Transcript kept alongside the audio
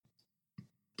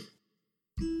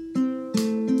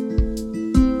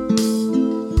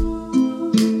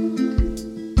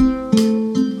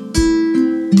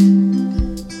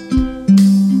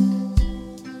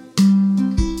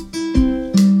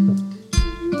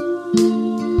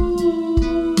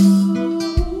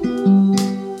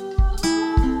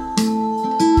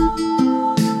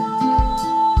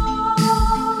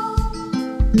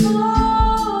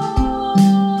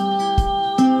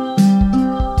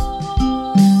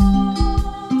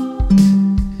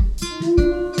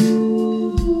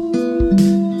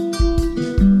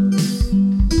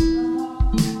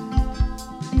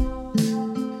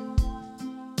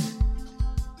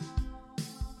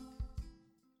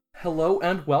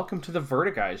and welcome to the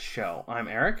Vertiguys show. I'm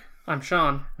Eric. I'm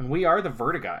Sean. And we are the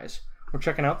Vertiguys. We're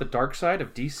checking out the dark side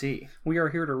of DC. We are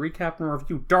here to recap and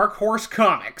review Dark Horse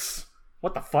Comics.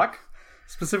 What the fuck?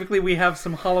 Specifically, we have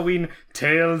some Halloween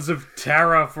Tales of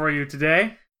Terror for you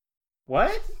today.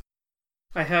 What?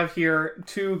 I have here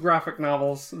 2 graphic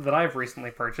novels that I've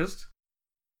recently purchased.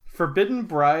 Forbidden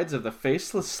Brides of the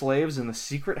Faceless Slaves in the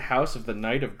Secret House of the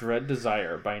Night of Dread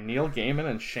Desire by Neil Gaiman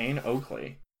and Shane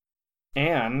Oakley.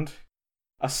 And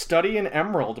A Study in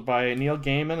Emerald by Neil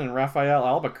Gaiman and Raphael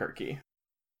Albuquerque.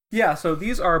 Yeah, so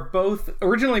these are both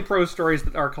originally prose stories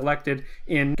that are collected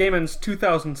in Gaiman's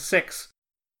 2006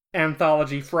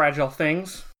 anthology Fragile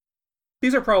Things.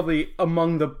 These are probably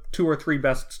among the 2 or 3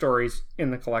 best stories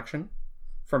in the collection,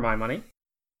 for my money.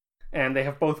 And they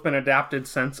have both been adapted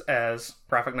since as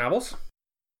graphic novels.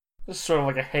 This is sort of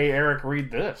like a hey Eric,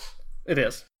 read this. It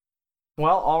is.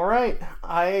 Well, alright.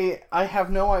 I have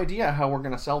no idea how we're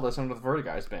going to sell this under the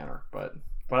Vertiguys banner, but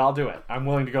I'll do it. I'm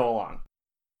willing to go along.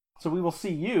 So we will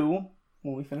see you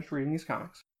when we finish reading these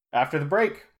comics. After the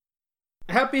break.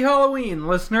 Happy Halloween,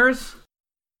 listeners!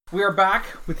 We are back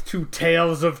with 2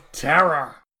 tales of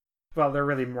terror. Well, they're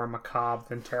really more macabre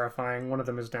than terrifying. One of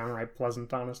them is downright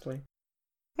pleasant, honestly.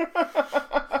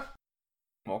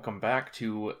 Welcome back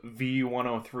to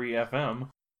V103 FM.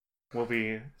 We'll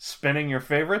be spinning your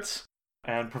favorites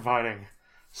and providing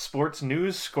sports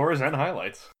news, scores, and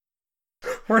highlights.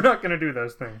 We're not going to do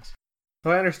those things. So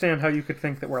I understand how you could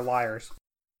think that we're liars,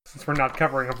 since we're not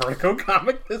covering a Vertigo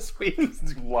comic this week. You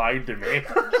lied to me.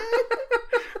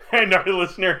 And our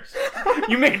listeners,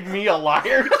 you made me a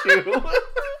liar too.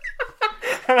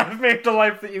 And I've made the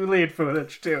life that you lead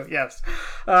foolish too, yes.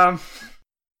 Oh,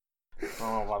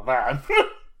 about that.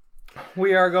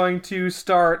 We are going to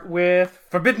start with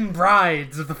Forbidden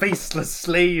Brides of the Faceless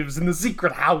Slaves in the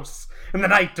Secret House in the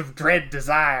Night of Dread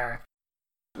Desire.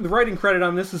 The writing credit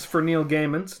on this is for Neil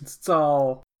Gaiman, since it's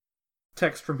all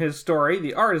text from his story.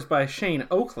 The art is by Shane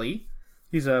Oakley.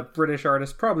 He's a British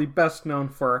artist, probably best known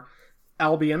for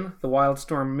Albion, the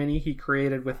Wildstorm mini he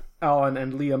created with Alan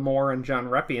and Leah Moore and John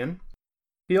Reppion.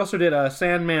 He also did a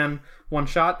Sandman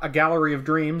one-shot, A Gallery of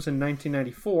Dreams in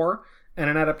 1994, and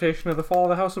an adaptation of The Fall of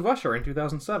the House of Usher in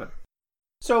 2007.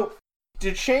 So,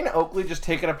 did Shane Oakley just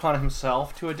take it upon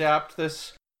himself to adapt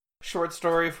this short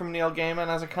story from Neil Gaiman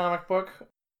as a comic book?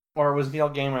 Or was Neil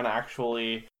Gaiman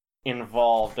actually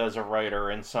involved as a writer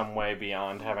in some way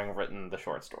beyond having written the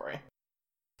short story?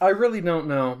 I really don't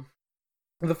know.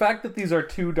 The fact that these are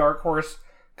 2 Dark Horse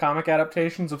comic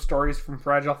adaptations of stories from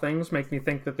Fragile Things make me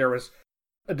think that there was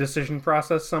a decision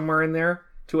process somewhere in there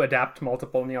to adapt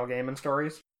multiple Neil Gaiman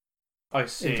stories. I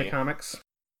see. Into comics.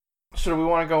 So do we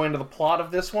want to go into the plot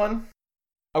of this one?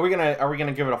 Are we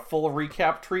gonna give it a full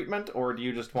recap treatment, or do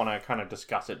you just want to kind of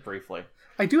discuss it briefly?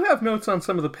 I do have notes on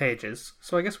some of the pages,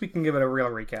 so I guess we can give it a real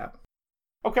recap.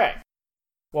 Okay.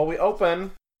 Well, we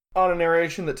open on a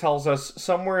narration that tells us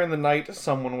somewhere in the night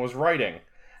someone was writing,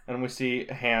 and we see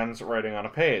hands writing on a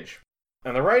page.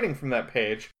 And the writing from that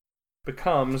page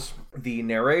becomes the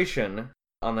narration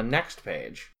on the next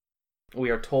page. We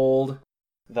are told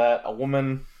that a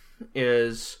woman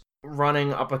is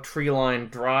running up a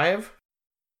tree-lined drive,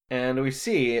 and we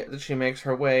see that she makes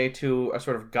her way to a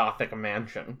sort of gothic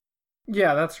mansion.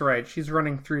 Yeah, that's right. She's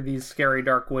running through these scary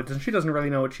dark woods, and she doesn't really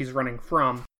know what she's running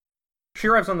from. She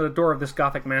arrives on the door of this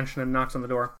gothic mansion and knocks on the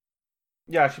door.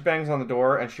 Yeah, she bangs on the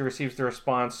door, and she receives the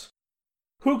response,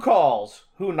 "Who calls?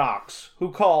 Who knocks?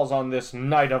 Who calls on this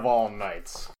night of all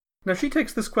nights?" Now, she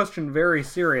takes this question very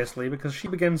seriously, because she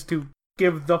begins to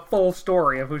give the full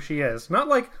story of who she is. Not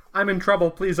like, "I'm in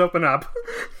trouble, please open up."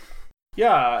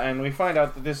 Yeah, and we find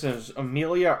out that this is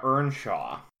Amelia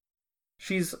Earnshaw.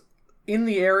 She's in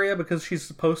the area because she's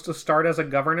supposed to start as a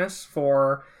governess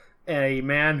for a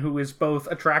man who is both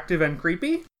attractive and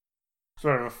creepy.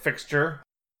 Sort of a fixture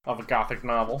of a gothic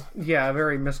novel. Yeah, a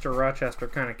very Mr. Rochester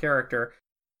kind of character.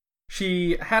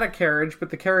 She had a carriage, but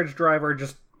the carriage driver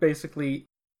just basically...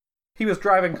 He was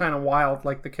driving kind of wild,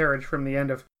 like the carriage from the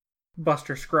end of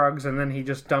Buster Scruggs, and then he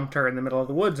just dumped her in the middle of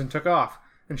the woods and took off.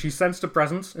 And she sensed a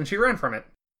presence, and she ran from it.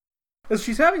 As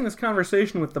she's having this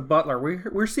conversation with the butler,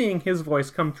 we're seeing his voice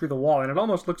come through the wall, and it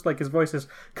almost looks like his voice is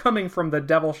coming from the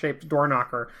devil-shaped door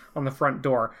knocker on the front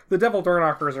door. The devil door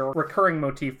knocker is a recurring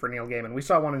motif for Neil Gaiman. We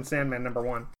saw one in Sandman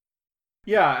 #1.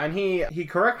 Yeah, and he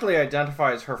correctly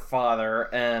identifies her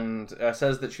father and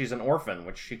says that she's an orphan,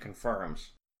 which she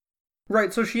confirms.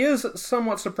 Right, so she is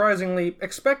somewhat surprisingly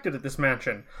expected at this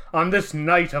mansion. On this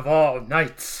night of all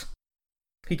nights.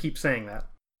 He keeps saying that.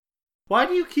 Why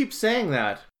do you keep saying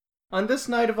that? On this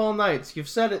night of all nights, you've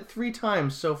said it 3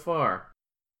 times so far.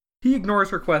 He ignores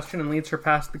her question and leads her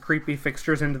past the creepy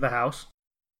fixtures into the house.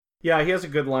 Yeah, he has a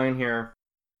good line here.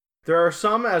 There are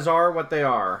some as are what they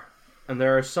are, and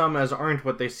there are some as aren't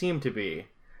what they seem to be,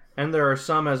 and there are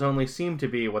some as only seem to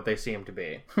be what they seem to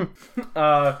be.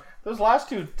 Those last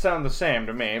two sound the same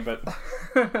to me, but...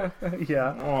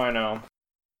 Yeah. Oh, I know.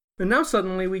 And now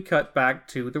suddenly we cut back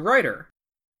to the writer.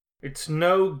 It's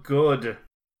no good.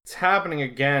 It's happening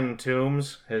again,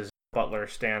 Toombs. His butler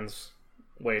stands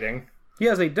waiting. He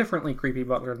has a differently creepy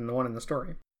butler than the one in the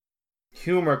story.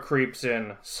 Humor creeps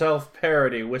in.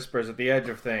 Self-parody whispers at the edge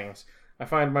of things. I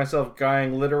find myself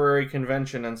guying literary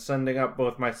convention and sending up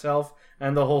both myself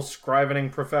and the whole scrivening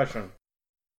profession.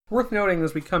 Worth noting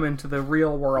as we come into the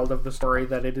real world of the story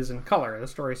that it is in color. The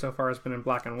story so far has been in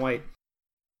black and white.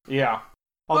 Yeah.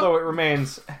 Although it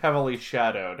remains heavily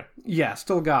shadowed. Yeah,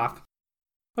 still goth.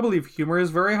 I believe humor is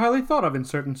very highly thought of in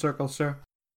certain circles, sir.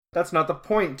 That's not the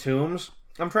point, Toombs.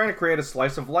 I'm trying to create a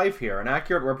slice of life here, an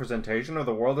accurate representation of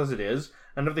the world as it is,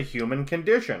 and of the human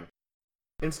condition.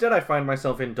 Instead, I find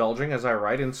myself indulging as I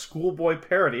write in schoolboy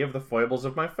parody of the foibles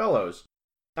of my fellows.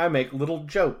 I make little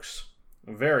jokes.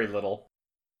 Very little.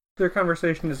 Their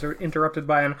conversation is interrupted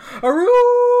by an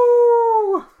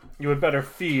 "Aroo!" You had better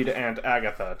feed Aunt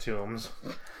Agatha, Toombs.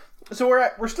 So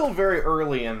we're still very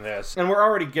early in this, and we're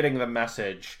already getting the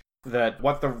message that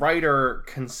what the writer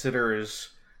considers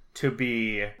to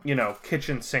be,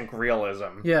 kitchen sink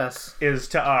realism Yes. is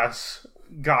to us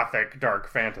gothic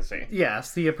dark fantasy.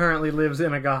 Yes, he apparently lives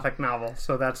in a gothic novel,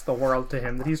 so that's the world to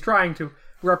him that he's trying to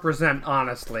represent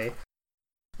honestly.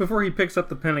 Before he picks up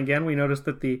the pen again, we notice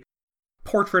that the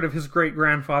portrait of his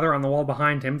great-grandfather on the wall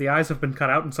behind him, the eyes have been cut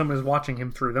out and someone is watching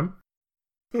him through them.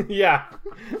 Yeah,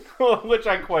 which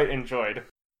I quite enjoyed.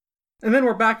 And then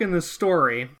we're back in this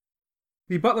story.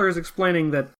 The butler is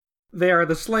explaining that they are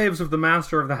the slaves of the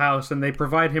master of the house, and they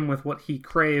provide him with what he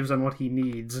craves and what he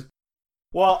needs.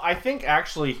 Well, I think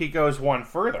actually he goes one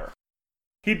further.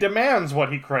 He demands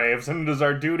what he craves, and it is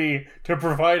our duty to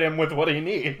provide him with what he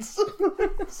needs.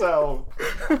 So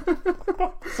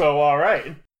all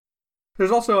right.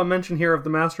 There's also a mention here of the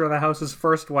master of the house's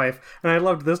first wife, and I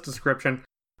loved this description.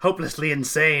 Hopelessly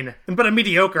insane, and but a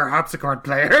mediocre harpsichord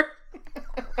player.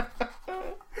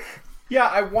 Yeah,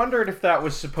 I wondered if that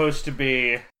was supposed to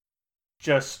be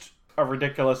just a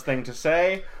ridiculous thing to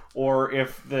say, or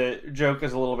if the joke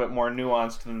is a little bit more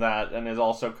nuanced than that and is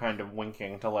also kind of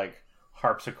winking to,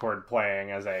 harpsichord playing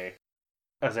as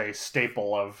a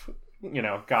staple of,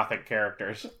 gothic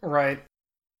characters. Right.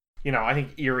 I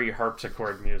think eerie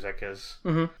harpsichord music is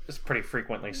pretty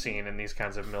frequently seen in these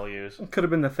kinds of milieus. Could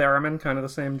have been the theremin, kind of the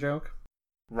same joke.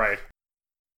 Right.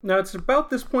 Now, it's about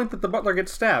this point that the butler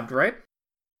gets stabbed, right?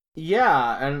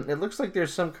 Yeah, and it looks like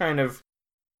there's some kind of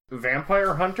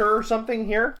vampire hunter or something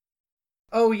here.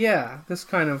 Oh, yeah, this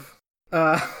kind of,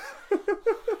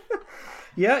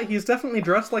 Yeah, he's definitely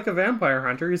dressed like a vampire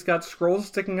hunter. He's got scrolls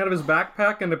sticking out of his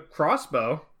backpack and a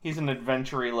crossbow. He's an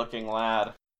adventure-y-looking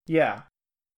lad. Yeah.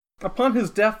 Upon his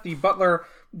death, the butler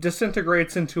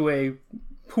disintegrates into a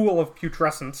pool of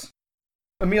putrescence.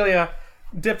 Amelia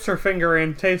dips her finger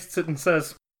in, tastes it, and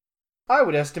says, I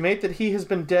would estimate that he has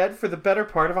been dead for the better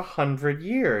part of 100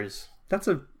 years. That's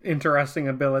an interesting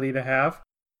ability to have.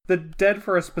 The dead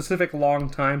for a specific long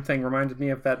time thing reminded me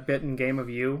of that bit in Game of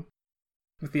You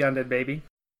with the undead baby.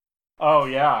 Oh,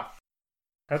 yeah.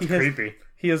 That's creepy.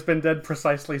 He has been dead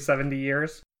precisely 70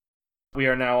 years. We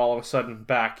are now all of a sudden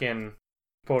back in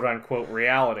quote-unquote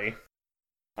reality.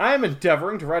 I am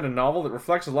endeavoring to write a novel that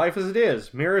reflects life as it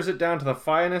is, mirrors it down to the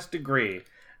finest degree,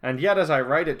 and yet as I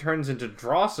write it turns into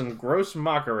dross and gross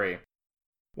mockery.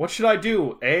 What should I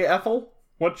do, Ethel?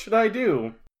 What should I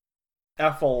do?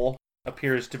 Ethel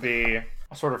appears to be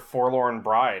a sort of forlorn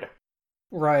bride.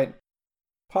 Right.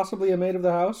 Possibly a maid of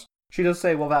the house? She does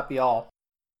say, will that be all?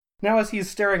 Now as he's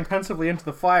staring pensively into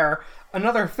the fire,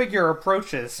 another figure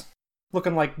approaches,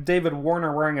 looking like David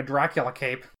Warner wearing a Dracula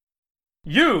cape.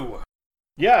 You!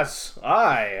 Yes,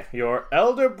 I, your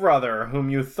elder brother, whom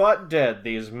you thought dead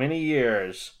these many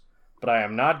years. But I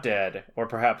am not dead, or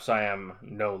perhaps I am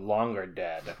no longer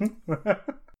dead.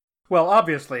 Well,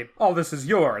 obviously, all this is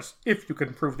yours, if you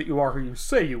can prove that you are who you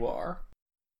say you are.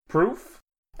 Proof?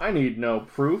 I need no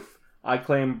proof. I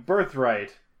claim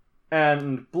birthright,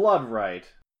 and blood right,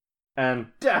 and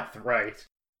death right.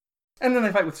 And then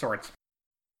they fight with swords.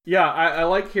 Yeah, I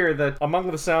like here that among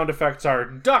the sound effects are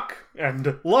duck,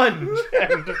 and lunge,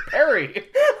 and parry.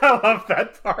 I love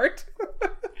that part.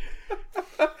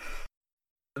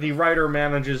 The writer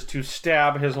manages to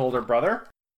stab his older brother.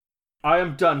 I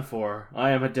am done for.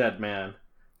 I am a dead man.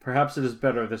 Perhaps it is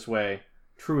better this way.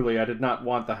 Truly, I did not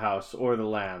want the house or the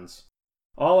lands.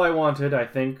 All I wanted, I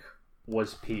think,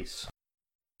 was peace.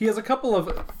 He has a couple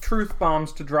of truth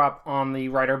bombs to drop on the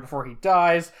writer before he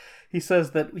dies. He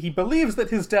says that he believes that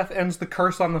his death ends the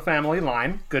curse on the family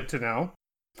line. Good to know.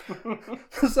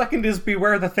 The second is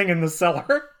beware the thing in the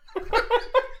cellar.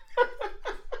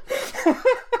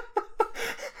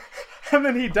 And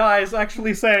then he dies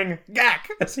actually saying "gack"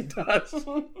 as he does.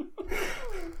 The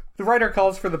writer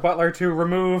calls for the butler to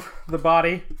remove the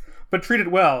body, but treat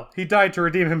it well. He died to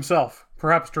redeem himself,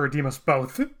 perhaps to redeem us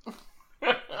both.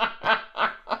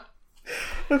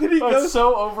 And then That's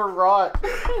so overwrought.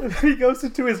 he goes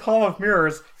into his hall of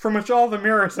mirrors, from which all the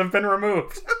mirrors have been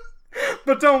removed.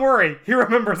 But don't worry, he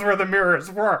remembers where the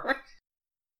mirrors were.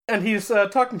 And he's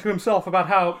talking to himself about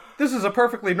how this is a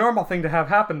perfectly normal thing to have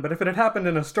happen, but if it had happened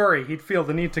in a story, he'd feel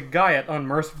the need to guy it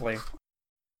unmercifully.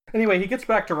 Anyway, he gets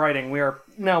back to writing. We are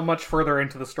now much further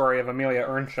into the story of Amelia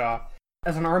Earnshaw,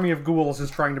 as an army of ghouls is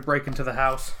trying to break into the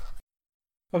house.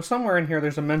 Oh, somewhere in here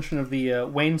there's a mention of the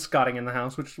wainscoting in the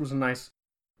house, which was a nice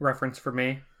reference for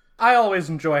me. I always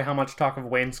enjoy how much talk of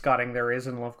wainscoting there is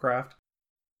in Lovecraft.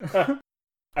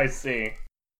 I see.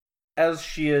 As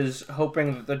she is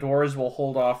hoping that the doors will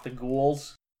hold off the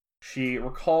ghouls, she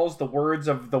recalls the words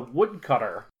of the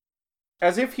woodcutter.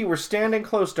 As if he were standing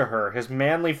close to her, his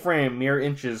manly frame mere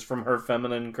inches from her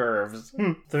feminine curves.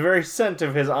 The very scent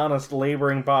of his honest,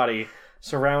 laboring body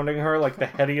surrounding her like the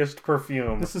headiest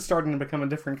perfume. This is starting to become a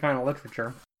different kind of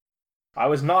literature. I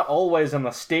was not always in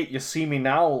the state you see me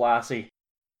now, lassie.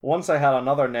 Once I had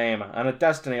another name, and a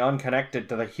destiny unconnected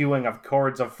to the hewing of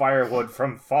cords of firewood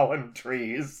from fallen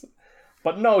trees.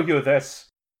 But know you this,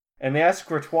 in the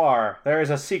escritoire there is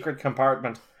a secret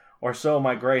compartment, or so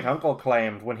my great-uncle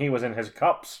claimed when he was in his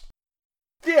cups.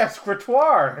 The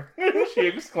escritoire! She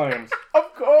exclaims.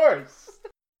 Of course!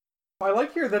 I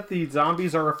like here that the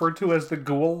zombies are referred to as the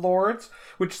Ghoul Lords,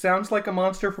 which sounds like a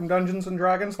monster from Dungeons &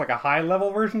 Dragons, like a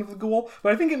high-level version of the ghoul,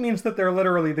 but I think it means that they're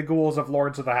literally the ghouls of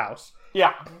Lords of the House.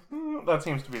 Yeah, that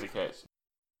seems to be the case.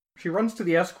 She runs to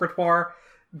the escritoire,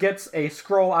 gets a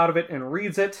scroll out of it, and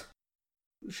reads it.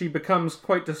 She becomes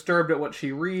quite disturbed at what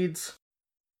she reads.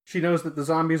 She knows that the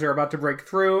zombies are about to break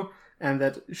through, and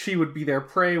that she would be their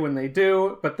prey when they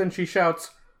do, but then she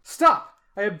shouts, "Stop!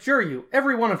 I abjure you,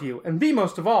 every one of you, and thee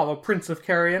most of all, O Prince of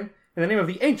Carrion, in the name of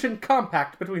the ancient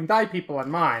compact between thy people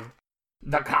and mine."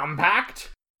 The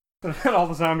compact? And all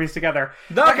the zombies together,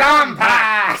 The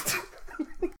compact!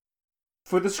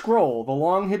 For the scroll, the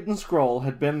long-hidden scroll,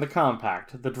 had been the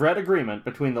compact, the dread agreement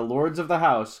between the lords of the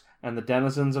house and the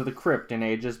denizens of the crypt in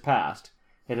ages past.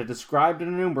 It had described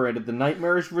and enumerated the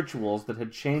nightmarish rituals that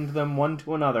had chained them one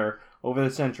to another over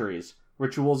the centuries,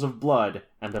 rituals of blood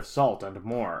and of salt and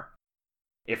more.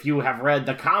 If you have read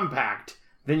the compact,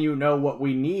 then you know what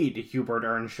we need, Hubert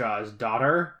Earnshaw's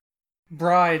daughter.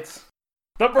 Brides.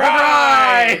 The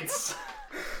brides!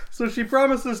 So she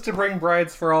promises to bring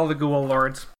brides for all the Ghoul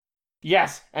Lords.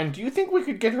 Yes, and do you think we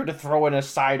could get her to throw in a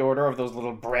side order of those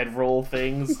little bread roll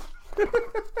things?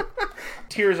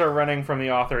 Tears are running from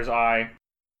the author's eye.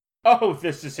 Oh,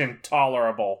 this is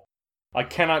intolerable. I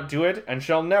cannot do it, and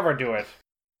shall never do it.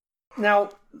 Now,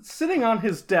 sitting on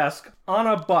his desk, on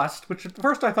a bust, which at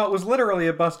first I thought was literally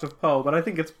a bust of Poe, but I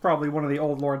think it's probably one of the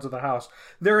old lords of the house,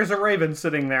 there is a raven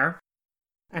sitting there.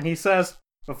 And he says,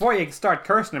 "Before you start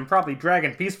cursing and probably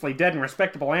dragging peacefully dead and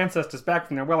respectable ancestors back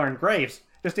from their well-earned graves,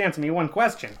 just answer me one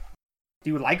question. Do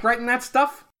you like writing that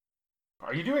stuff?"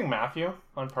 Are you doing Matthew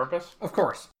on purpose? Of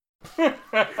course.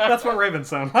 That's what ravens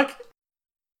sound like.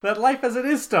 That life as it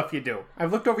is stuff you do.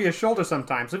 I've looked over your shoulder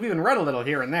sometimes. I've even read a little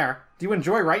here and there. Do you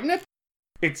enjoy writing it?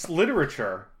 It's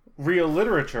literature, real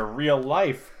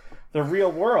life, the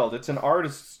real world. It's an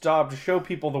artist's job to show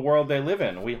people the world they live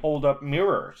in. We hold up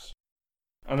mirrors.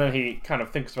 And then he kind of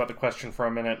thinks about the question for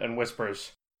a minute and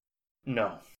whispers,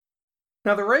 "No."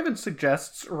 Now the raven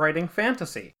suggests writing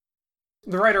fantasy.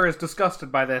 The writer is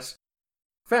disgusted by this.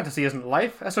 "Fantasy isn't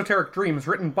life. Esoteric dreams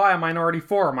written by a minority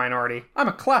for a minority. I'm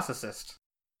a classicist."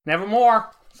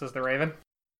 "Nevermore," says the raven.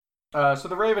 So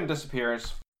the raven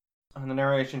disappears, and the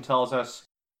narration tells us,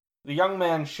 the young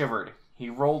man shivered. He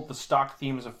rolled the stock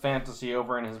themes of fantasy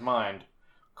over in his mind.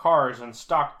 Cars and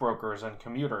stockbrokers and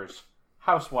commuters.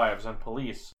 Housewives and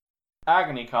police.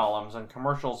 Agony columns and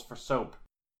commercials for soap.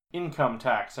 Income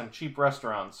tax and cheap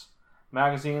restaurants.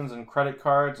 Magazines and credit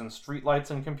cards and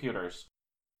streetlights and computers.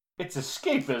 It's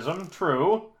escapism,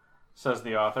 true, says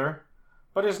the author.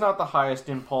 But is not the highest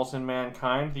impulse in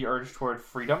mankind the urge toward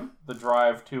freedom, the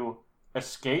drive to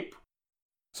escape?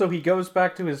 So he goes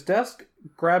back to his desk,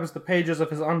 grabs the pages of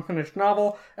his unfinished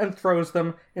novel, and throws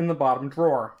them in the bottom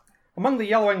drawer, among the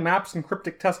yellowing maps and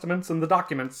cryptic testaments and the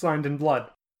documents signed in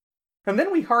blood. And then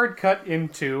we hard cut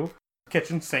into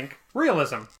kitchen sink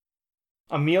realism.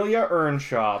 Amelia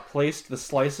Earnshaw placed the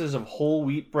slices of whole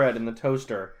wheat bread in the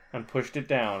toaster and pushed it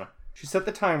down. She set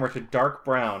the timer to dark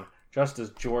brown, just as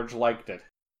George liked it.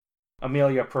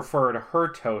 Amelia preferred her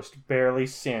toast barely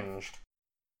singed.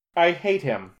 I hate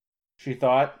him, she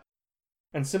thought,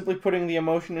 and simply putting the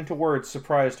emotion into words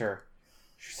surprised her.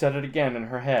 She said it again in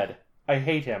her head. I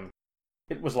hate him.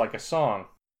 It was like a song.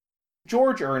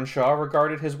 George Earnshaw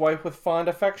regarded his wife with fond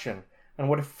affection, and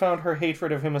would have found her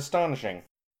hatred of him astonishing.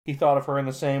 He thought of her in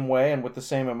the same way and with the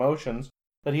same emotions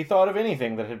that he thought of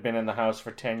anything that had been in the house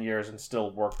for 10 years and still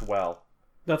worked well.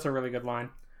 That's a really good line.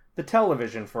 The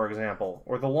television, for example,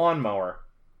 or the lawnmower.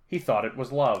 He thought it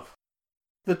was love.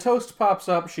 The toast pops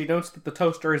up. She notes that the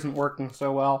toaster isn't working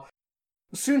so well.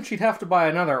 Soon she'd have to buy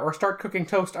another or start cooking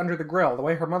toast under the grill the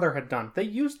way her mother had done. They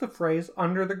used the phrase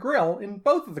under the grill in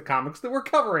both of the comics that we're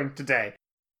covering today.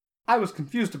 I was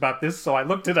confused about this, so I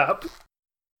looked it up.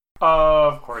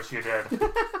 Of course you did.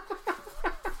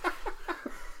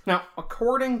 Now,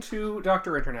 according to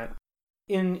Dr. Internet,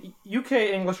 in UK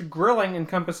English, grilling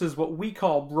encompasses what we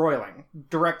call broiling,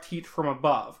 direct heat from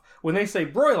above. When they say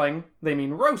broiling, they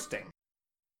mean roasting,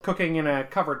 cooking in a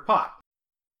covered pot.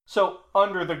 So,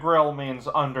 under the grill means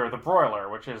under the broiler,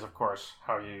 which is, of course,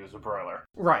 how you use a broiler.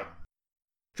 Right.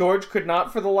 George could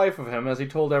not for the life of him, as he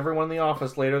told everyone in the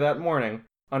office later that morning,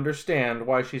 understand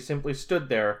why she simply stood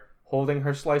there, holding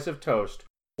her slice of toast,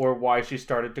 or why she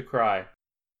started to cry.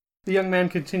 The young man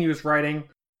continues writing,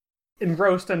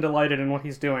 engrossed and delighted in what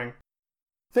he's doing.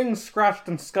 Things scratched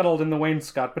and scuttled in the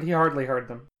wainscot, but he hardly heard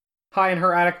them. High in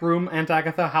her attic room, Aunt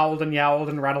Agatha howled and yowled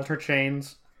and rattled her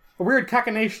chains. A weird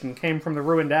cachinnation came from the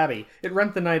ruined abbey. It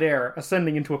rent the night air,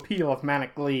 ascending into a peal of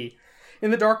manic glee.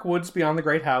 In the dark woods beyond the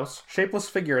great house, shapeless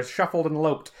figures shuffled and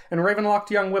loped, and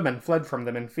raven-locked young women fled from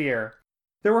them in fear.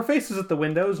 There were faces at the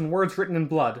windows and words written in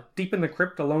blood. Deep in the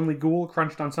crypt, a lonely ghoul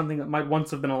crunched on something that might once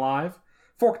have been alive.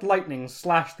 Forked lightnings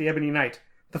slashed the ebony night.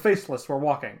 The faceless were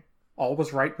walking. All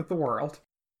was right with the world.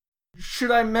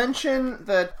 Should I mention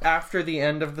that after the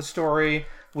end of the story,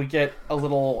 we get a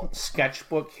little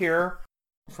sketchbook here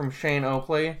from Shane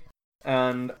Oakley?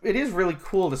 And it is really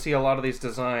cool to see a lot of these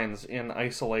designs in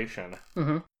isolation.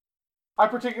 Mm-hmm. I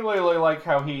particularly like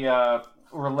how he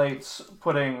relates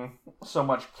putting so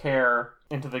much care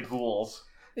into the ghouls.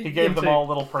 He gave them all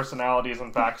little personalities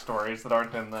and backstories that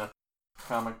aren't in the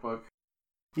comic book.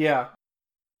 Yeah.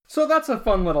 So that's a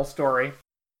fun little story.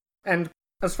 And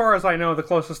as far as I know, the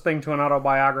closest thing to an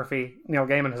autobiography Neil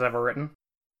Gaiman has ever written.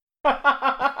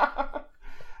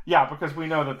 Yeah, because we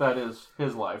know that is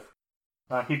his life.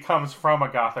 He comes from a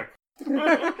gothic.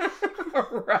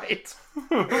 Right.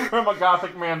 From a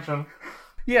gothic mansion.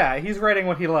 Yeah, he's writing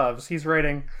what he loves. He's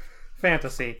writing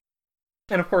fantasy.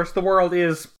 And of course, the world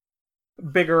is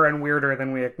bigger and weirder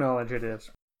than we acknowledge it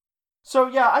is. So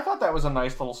yeah, I thought that was a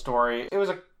nice little story. It was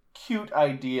a cute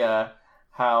idea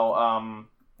how,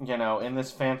 in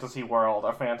this fantasy world,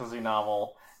 a fantasy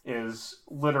novel is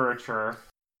literature,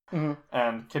 mm-hmm.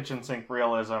 and kitchen sink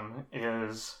realism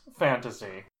is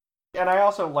fantasy. And I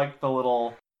also liked the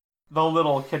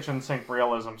little kitchen sink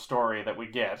realism story that we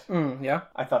get. Yeah.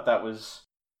 I thought that was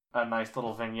a nice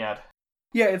little vignette.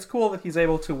 Yeah, it's cool that he's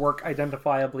able to work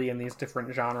identifiably in these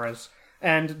different genres,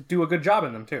 and do a good job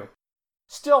in them, too.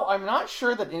 Still, I'm not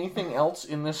sure that anything else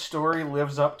in this story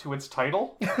lives up to its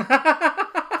title.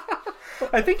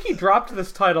 I think he dropped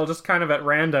this title just kind of at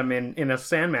random in a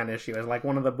Sandman issue as like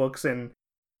one of the books in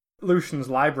Lucian's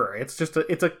library. It's just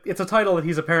it's a title that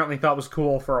he's apparently thought was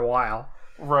cool for a while.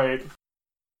 Right.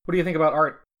 What do you think about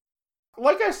art?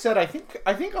 Like I said, I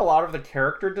think a lot of the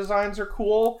character designs are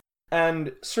cool,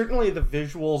 and certainly the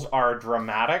visuals are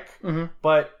dramatic, mm-hmm.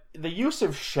 but the use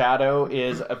of shadow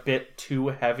is a bit too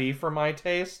heavy for my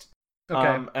taste.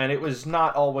 Okay. And it was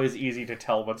not always easy to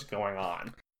tell what's going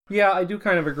on. Yeah, I do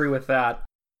kind of agree with that.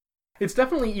 It's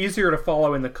definitely easier to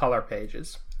follow in the color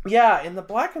pages. Yeah, in the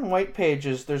black and white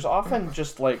pages, there's often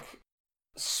just, like,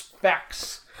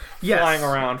 specks flying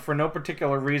around for no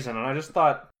particular reason, and I just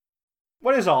thought,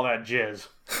 what is all that jizz?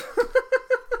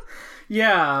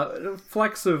 Yeah,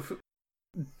 flecks of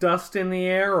dust in the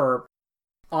air, or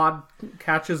odd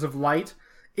catches of light.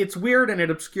 It's weird and it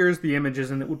obscures the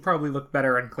images, and it would probably look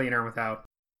better and cleaner without.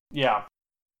 Yeah.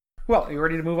 Well, are you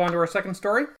ready to move on to our second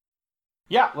story?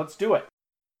 Yeah, let's do it.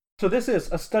 So this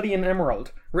is A Study in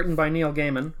Emerald, written by Neil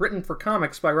Gaiman, written for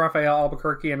comics by Raphael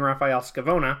Albuquerque and Raphael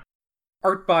Scavona,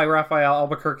 art by Raphael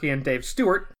Albuquerque and Dave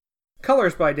Stewart,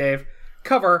 colors by Dave,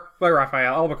 cover by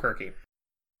Raphael Albuquerque.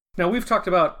 Now, we've talked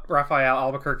about Raphael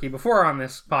Albuquerque before on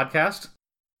this podcast.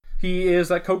 He is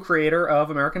a co-creator of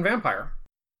American Vampire.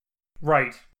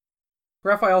 Right.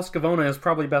 Raphael Scavone is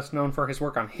probably best known for his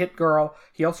work on Hit Girl.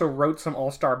 He also wrote some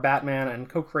All-Star Batman and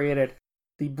co-created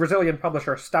the Brazilian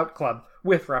publisher Stout Club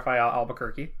with Raphael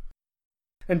Albuquerque.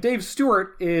 And Dave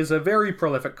Stewart is a very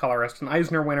prolific colorist, an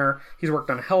Eisner winner. He's worked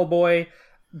on Hellboy,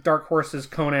 Dark Horse's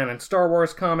Conan and Star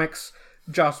Wars comics,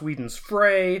 Joss Whedon's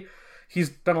Fray. He's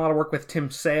done a lot of work with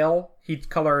Tim Sale. He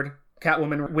colored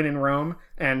Catwoman When in Rome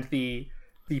and the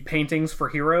paintings for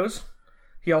Heroes.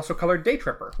 He also colored Day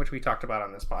Tripper, which we talked about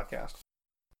on this podcast.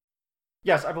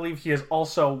 Yes, I believe he is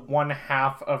also one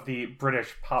half of the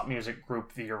British pop music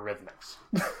group The Eurythmics.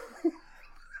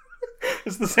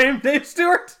 It's the same Dave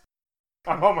Stewart?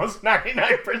 I'm almost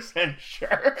 99%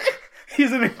 sure.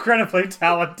 He's an incredibly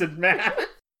talented man.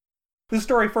 This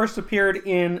story first appeared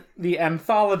in the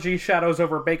anthology Shadows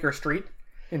Over Baker Street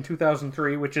in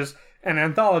 2003, which is an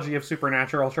anthology of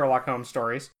supernatural Sherlock Holmes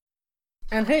stories.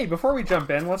 And hey, before we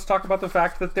jump in, let's talk about the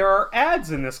fact that there are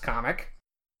ads in this comic.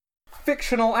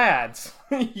 Fictional ads.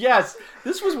 Yes,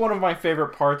 this was one of my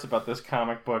favorite parts about this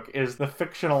comic book, is the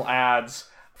fictional ads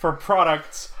for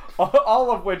products,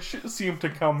 all of which seem to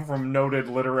come from noted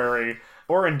literary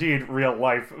or indeed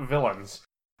real-life villains.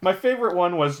 My favorite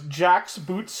one was Jack's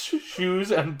Boots,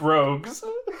 Shoes, and Brogues.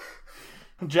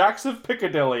 Jack's of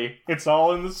Piccadilly. It's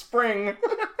all in the spring.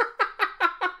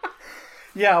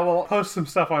 Yeah, we'll post some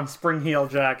stuff on Spring Heel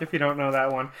Jack if you don't know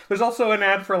that one. There's also an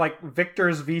ad for,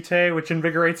 Victor's Vitae, which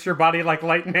invigorates your body like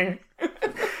lightning.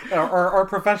 or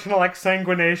Professional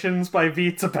Exsanguinations by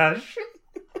V. Tepesh.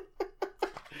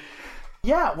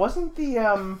 Yeah, wasn't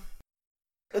the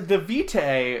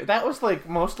Vitae, that was,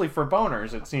 mostly for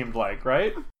boners, it seemed like,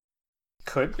 right?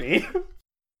 Could be.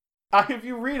 If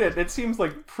you read it, it seems,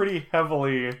 pretty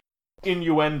heavily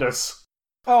innuendous.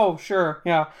 Oh, sure,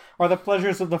 yeah. Are the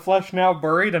pleasures of the flesh now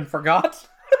buried and forgot?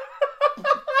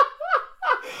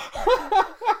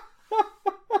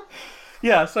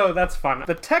 Yeah, so that's fun.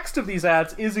 The text of these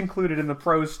ads is included in the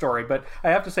prose story, but I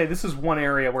have to say this is one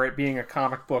area where it being a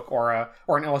comic book or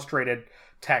an illustrated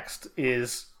text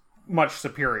is much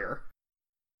superior.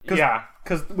 Yeah.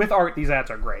 Because with art, these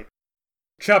ads are great.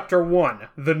 Chapter 1,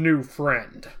 The New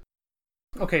Friend.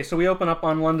 Okay, so we open up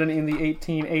on London in the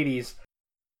 1880s.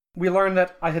 We learn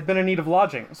that I had been in need of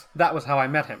lodgings. That was how I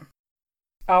met him.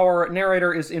 Our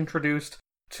narrator is introduced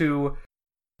to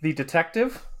the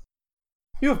detective.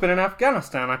 You have been in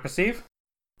Afghanistan, I perceive.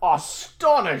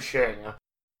 Astonishing!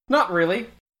 Not really.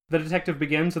 The detective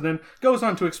begins and then goes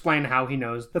on to explain how he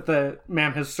knows that the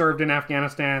man has served in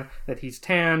Afghanistan, that he's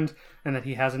tanned, and that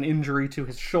he has an injury to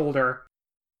his shoulder.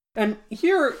 And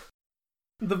here,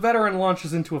 the veteran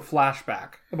launches into a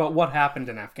flashback about what happened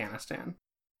in Afghanistan.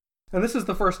 And this is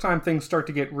the first time things start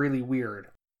to get really weird.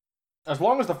 As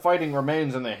long as the fighting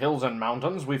remains in the hills and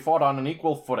mountains, we fought on an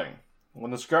equal footing.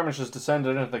 When the skirmishes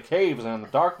descended into the caves and in the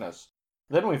darkness,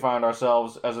 then we found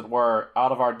ourselves, as it were,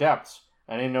 out of our depths,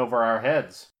 and in over our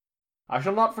heads. I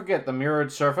shall not forget the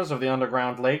mirrored surface of the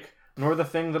underground lake, nor the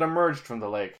thing that emerged from the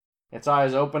lake, its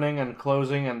eyes opening and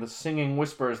closing, and the singing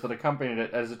whispers that accompanied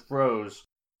it as it rose,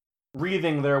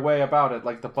 wreathing their way about it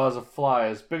like the buzz of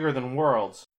flies, bigger than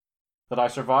worlds. That I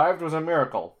survived was a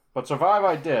miracle, but survive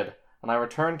I did, and I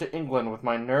returned to England with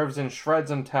my nerves in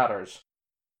shreds and tatters.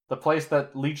 The place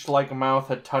that leech-like mouth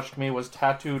had touched me was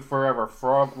tattooed forever,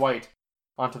 frog white,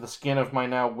 onto the skin of my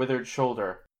now withered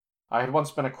shoulder. I had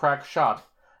once been a crack shot.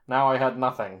 Now I had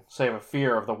nothing, save a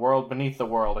fear of the world beneath the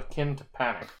world, akin to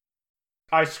panic.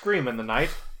 I scream in the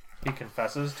night, he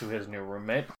confesses to his new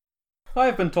roommate. I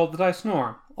have been told that I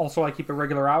snore. Also, I keep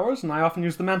irregular hours, and I often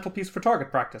use the mantelpiece for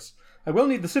target practice. I will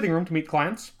need the sitting room to meet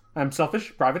clients. I am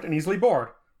selfish, private, and easily bored.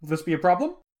 Will this be a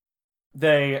problem?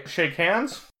 They shake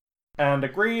hands and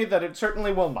agree that it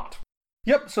certainly will not.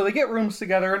 Yep, so they get rooms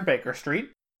together in Baker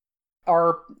Street.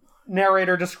 Our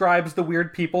narrator describes the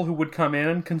weird people who would come in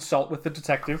and consult with the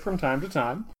detective from time to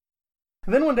time.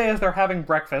 And then one day as they're having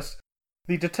breakfast,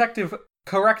 the detective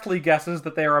correctly guesses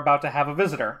that they are about to have a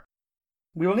visitor.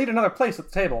 We will need another place at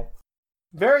the table.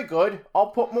 Very good. I'll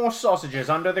put more sausages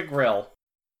under the grill.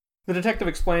 The detective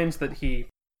explains that he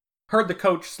heard the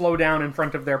coach slow down in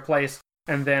front of their place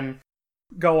and then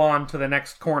go on to the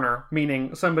next corner,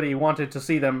 meaning somebody wanted to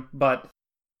see them, but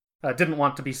didn't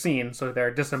want to be seen, so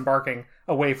they're disembarking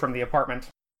away from the apartment.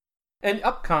 And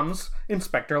up comes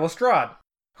Inspector Lestrade,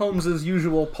 Holmes's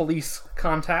usual police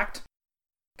contact.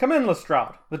 Come in,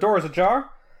 Lestrade. The door is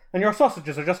ajar, and your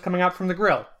sausages are just coming out from the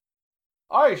grill.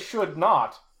 I should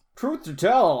not. Truth to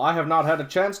tell, I have not had a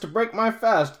chance to break my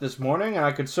fast this morning, and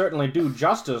I could certainly do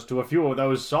justice to a few of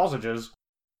those sausages.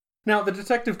 Now, the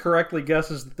detective correctly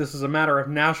guesses that this is a matter of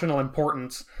national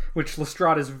importance, which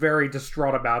Lestrade is very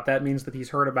distraught about. That means that he's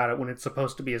heard about it when it's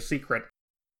supposed to be a secret.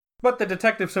 But the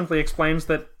detective simply explains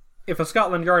that if a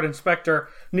Scotland Yard inspector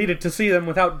needed to see them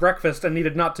without breakfast and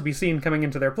needed not to be seen coming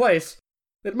into their place,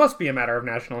 it must be a matter of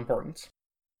national importance.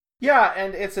 Yeah,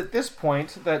 and it's at this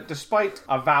point that despite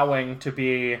avowing to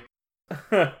be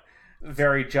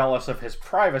very jealous of his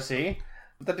privacy,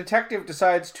 the detective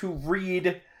decides to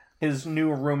read his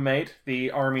new roommate,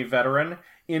 the army veteran,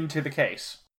 into the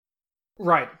case.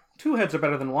 Right. Two heads are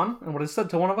better than one, and what is said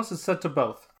to one of us is said to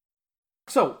both.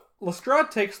 So,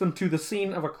 Lestrade takes them to the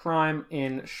scene of a crime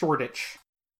in Shoreditch,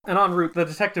 and en route the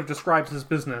detective describes his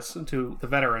business to the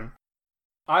veteran.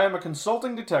 I am a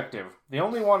consulting detective, the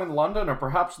only one in London or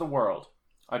perhaps the world.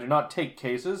 I do not take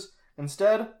cases.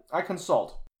 Instead, I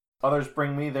consult. Others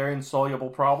bring me their insoluble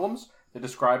problems, they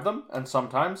describe them, and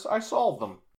sometimes I solve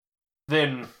them.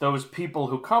 Then, those people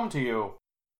who come to you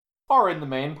are in the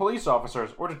main police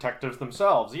officers or detectives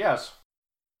themselves, yes.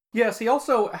 Yes, he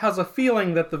also has a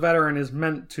feeling that the veteran is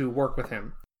meant to work with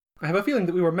him. I have a feeling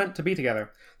that we were meant to be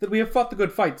together, that we have fought the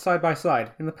good fight side by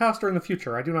side, in the past or in the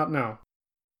future, I do not know.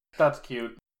 That's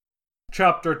cute.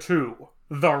 Chapter 2.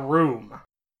 The Room.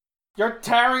 You're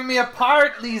tearing me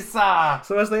apart, Lisa!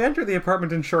 So as they enter the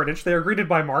apartment in Shoreditch, they are greeted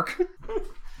by Mark.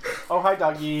 Oh, hi,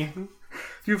 Dougie.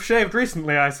 You've shaved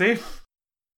recently, I see.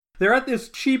 They're at this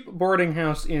cheap boarding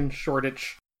house in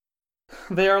Shoreditch.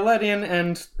 They are let in,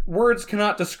 and words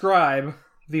cannot describe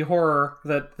the horror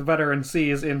that the veteran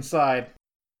sees inside.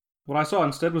 What I saw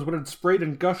instead was what had sprayed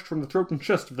and gushed from the throat and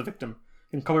chest of the victim.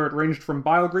 In color it ranged from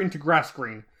bile green to grass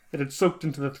green. It had soaked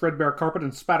into the threadbare carpet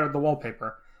and spattered the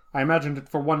wallpaper. I imagined it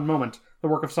for one moment the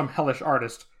work of some hellish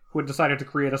artist who had decided to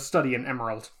create a study in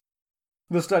emerald.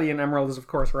 The Study in Emerald is of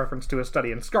course a reference to A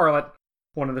Study in Scarlet,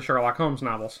 one of the Sherlock Holmes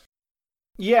novels.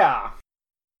 Yeah,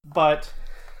 but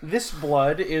this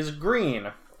blood is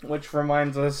green, which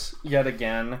reminds us yet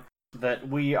again that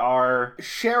we are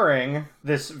sharing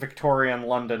this Victorian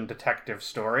London detective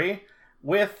story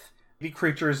with the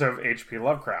creatures of H.P.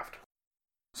 Lovecraft.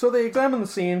 So they examine the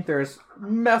scene, there's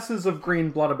messes of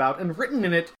green blood about, and written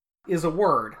in it is a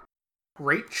word.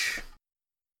 Raich?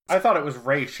 I thought it was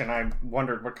Raich, and I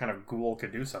wondered what kind of ghoul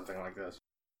could do something like this.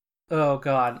 Oh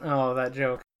god, oh, that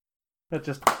joke. That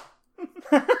just...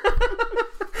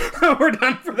 We're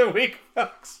done for the week,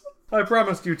 folks. I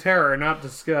promised you terror, not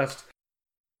disgust.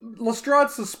 Lestrade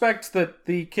suspects that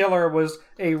the killer was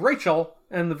a Rachel,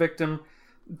 and the victim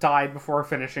died before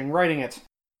finishing writing it.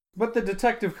 But the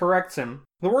detective corrects him.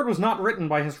 The word was not written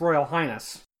by His Royal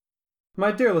Highness.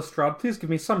 My dear Lestrade, please give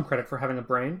me some credit for having a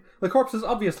brain. The corpse is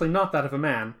obviously not that of a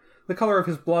man. The color of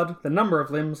his blood, the number of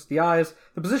limbs, the eyes,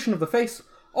 the position of the face,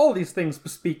 all these things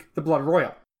bespeak the blood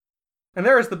royal. And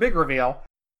there is the big reveal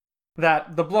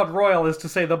that the blood royal is to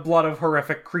say the blood of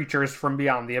horrific creatures from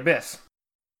beyond the abyss.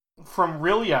 From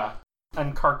Rilia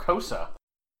and Carcosa.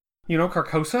 You know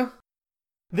Carcosa?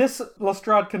 This,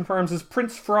 Lestrade confirms, is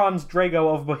Prince Franz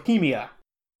Drago of Bohemia,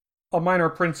 a minor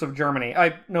prince of Germany.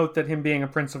 I note that him being a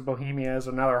prince of Bohemia is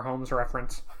another Holmes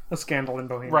reference. A scandal in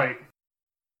Bohemia. Right.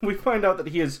 We find out that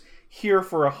he is here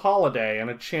for a holiday and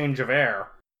a change of air.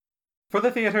 For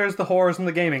the theaters, the whores, and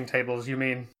the gaming tables, you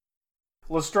mean?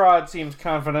 Lestrade seems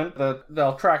confident that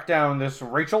they'll track down this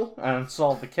Rachel and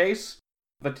solve the case.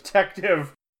 The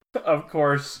detective, of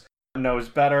course, knows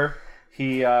better.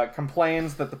 He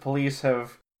complains that the police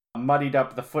have muddied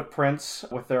up the footprints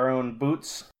with their own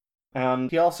boots,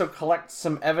 and he also collects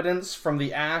some evidence from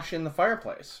the ash in the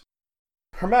fireplace.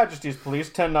 Her Majesty's police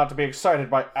tend not to be excited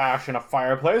by ash in a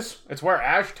fireplace. It's where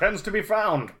ash tends to be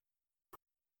found.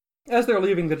 As they're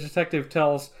leaving, the detective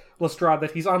tells Lestrade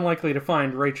that he's unlikely to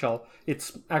find Rachel.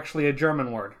 It's actually a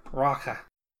German word, Rache.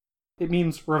 It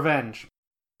means revenge.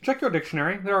 Check your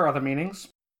dictionary, there are other meanings.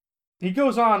 He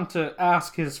goes on to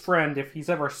ask his friend if he's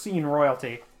ever seen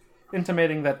royalty,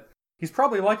 intimating that he's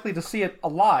probably likely to see it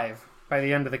alive by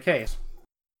the end of the case.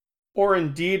 Or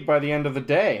indeed by the end of the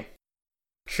day.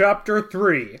 Chapter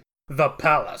 3. The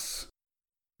Palace.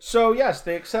 So yes,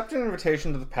 they accept an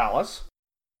invitation to the palace.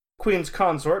 Queen's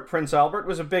consort, Prince Albert,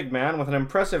 was a big man with an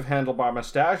impressive handlebar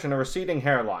mustache and a receding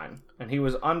hairline, and he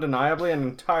was undeniably and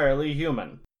entirely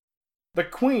human. The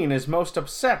Queen is most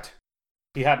upset.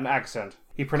 He had an accent.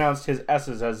 He pronounced his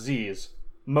S's as Z's.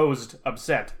 Most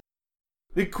upset.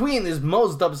 The Queen is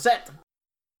most upset.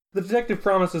 The detective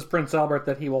promises Prince Albert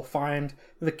that he will find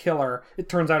the killer. It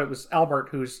turns out it was Albert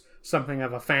who's something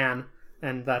of a fan,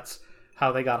 and that's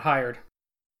how they got hired.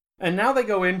 And now they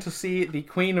go in to see the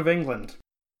Queen of England.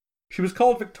 She was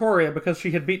called Victoria because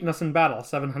she had beaten us in battle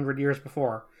 700 years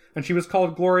before, and she was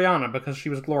called Gloriana because she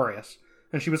was glorious,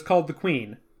 and she was called the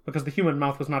Queen because the human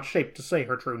mouth was not shaped to say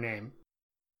her true name.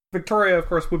 Victoria, of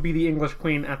course, would be the English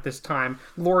queen at this time.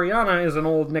 Gloriana is an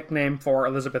old nickname for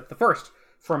Elizabeth I,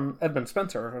 from Edmund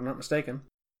Spenser, if I'm not mistaken.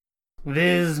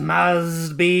 "This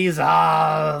must be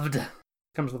solved,"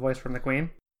 comes the voice from the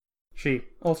Queen. She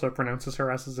also pronounces her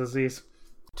S's as Z's.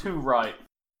 Too right.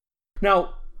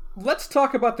 Now, let's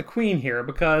talk about the Queen here,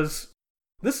 because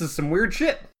this is some weird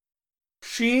shit.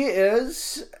 She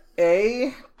is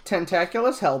a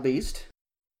tentaculous hellbeast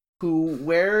who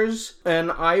wears an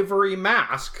ivory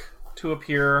mask to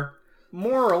appear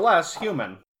more or less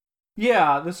human.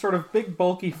 Yeah, this sort of big,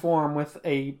 bulky form with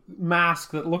a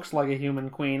mask that looks like a human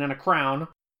queen and a crown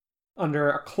under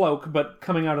a cloak, but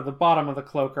coming out of the bottom of the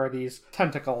cloak are these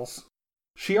tentacles.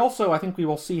 She also, I think we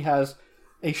will see, has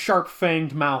a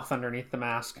sharp-fanged mouth underneath the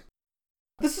mask.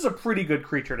 This is a pretty good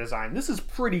creature design. This is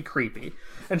pretty creepy.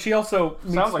 And she also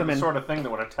meets Sounds like them the in... sort of thing that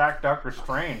would attack Doctor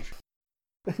Strange.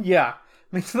 Yeah,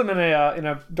 meets them in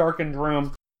a darkened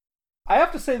room. I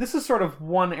have to say, this is sort of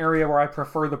one area where I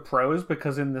prefer the prose,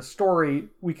 because in the story,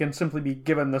 we can simply be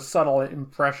given the subtle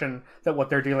impression that what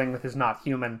they're dealing with is not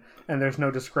human, and there's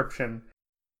no description.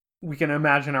 We can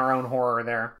imagine our own horror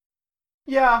there.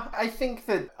 Yeah, I think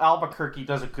that Albuquerque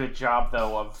does a good job,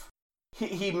 though, of...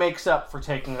 He makes up for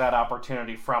taking that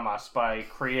opportunity from us by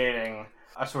creating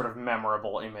a sort of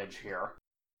memorable image here.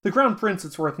 The Crown Prince,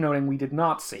 it's worth noting, we did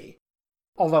not see.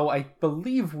 Although I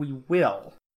believe we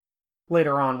will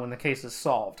later on when the case is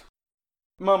solved.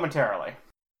 Momentarily.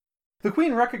 The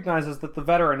Queen recognizes that the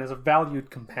veteran is a valued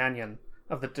companion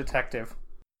of the detective,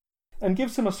 and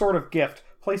gives him a sort of gift,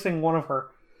 placing one of her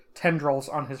tendrils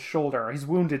on his shoulder, his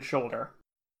wounded shoulder.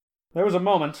 There was a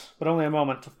moment, but only a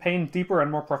moment, of pain deeper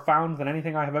and more profound than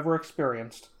anything I have ever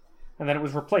experienced, and then it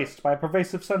was replaced by a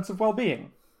pervasive sense of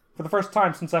well-being. For the first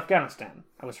time since Afghanistan,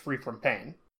 I was free from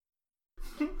pain.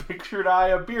 Pictured I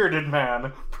a bearded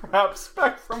man, perhaps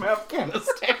back from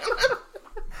Afghanistan.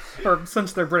 Or,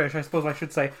 since they're British, I suppose I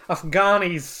should say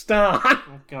Afghanistan.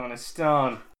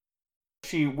 Afghanistan.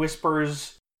 She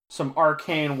whispers some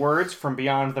arcane words from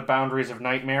beyond the boundaries of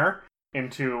nightmare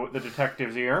into the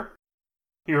detective's ear.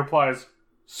 He replies,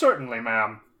 "Certainly,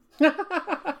 ma'am."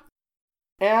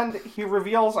 And he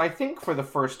reveals, I think for the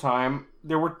first time,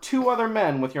 there were 2 other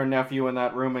men with your nephew in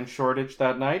that room in Shoreditch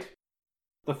that night.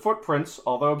 The footprints,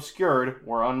 although obscured,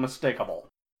 were unmistakable.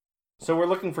 So we're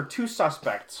looking for 2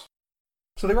 suspects.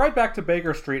 So they ride back to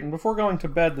Baker Street, and before going to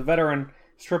bed, the veteran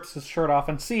strips his shirt off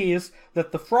and sees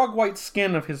that the frog-white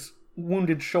skin of his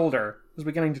wounded shoulder is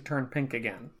beginning to turn pink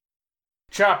again.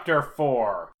 Chapter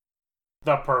 4.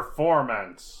 The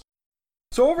Performance.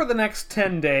 So over the next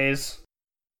 10 days,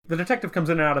 the detective comes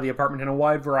in and out of the apartment in a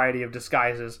wide variety of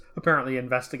disguises, apparently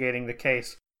investigating the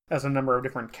case as a number of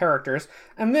different characters,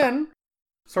 and then,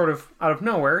 sort of out of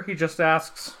nowhere, he just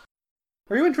asks,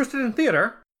 "Are you interested in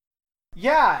theater?"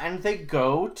 Yeah, and they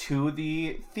go to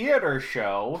the theater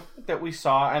show that we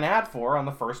saw an ad for on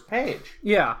the first page.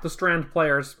 Yeah, the Strand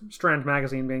Players, Strand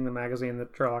Magazine being the magazine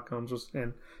that Sherlock Holmes was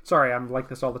in. Sorry, I'm like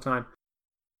this all the time.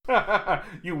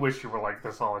 You wish you were like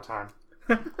this all the time.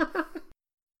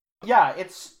 Yeah,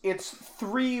 it's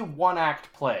 3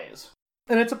 one-act plays.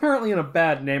 And it's apparently in a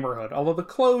bad neighborhood, although the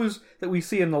clothes that we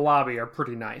see in the lobby are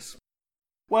pretty nice.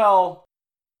 Well,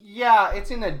 yeah,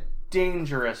 it's in a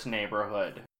dangerous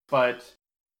neighborhood, but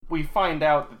we find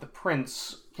out that the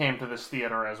prince came to this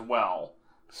theater as well,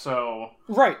 so...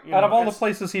 Right, out of all the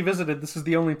places he visited, this is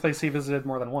the only place he visited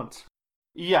more than once.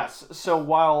 Yes, so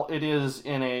while it is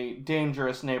in a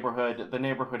dangerous neighborhood, the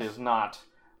neighborhood is not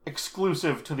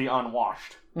exclusive to the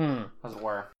unwashed, as it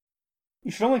were. You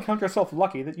should only count yourself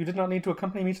lucky that you did not need to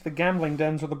accompany me to the gambling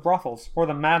dens or the brothels, or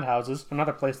the madhouses,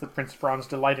 another place that Prince Franz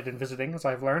delighted in visiting, as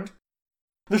I've learned.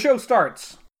 The show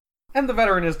starts, and the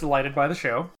veteran is delighted by the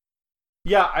show.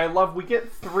 Yeah, we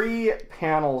get 3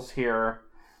 panels here.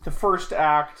 The first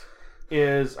act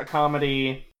is a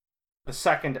comedy, the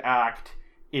second act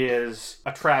is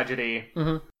a tragedy,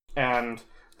 and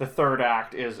the third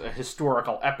act is a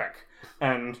historical epic.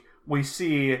 And we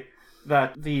see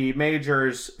that the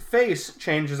Major's face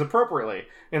changes appropriately.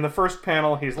 In the first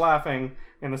panel, he's laughing.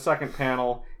 In the second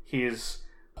panel, he's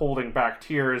holding back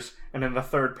tears. And in the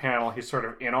third panel, he's sort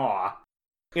of in awe.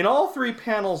 In all 3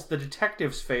 panels, the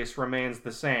detective's face remains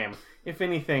the same. If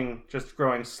anything, just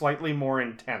growing slightly more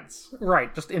intense.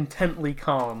 Right, just intently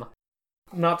calm.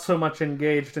 Not so much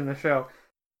engaged in the show.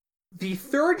 The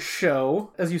third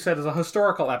show, as you said, is a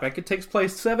historical epic. It takes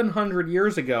place 700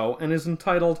 years ago and is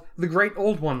entitled The Great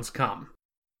Old Ones Come.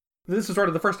 This is sort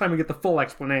of the first time we get the full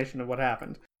explanation of what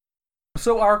happened.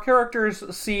 So our characters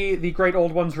see the Great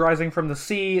Old Ones rising from the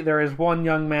sea. There is one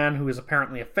young man who is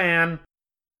apparently a fan.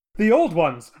 "The Old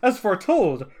Ones, as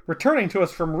foretold, returning to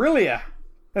us from Rilia,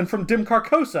 and from dim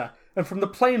Carcosa, and from the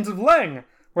plains of Leng,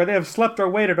 where they have slept or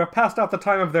waited or passed out the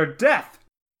time of their death."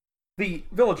 The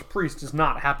village priest is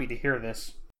not happy to hear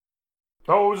this.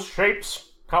 Those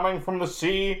shapes coming from the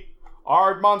sea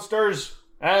are monsters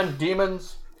and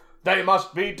demons. They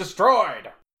must be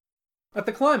destroyed. At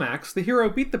the climax, the hero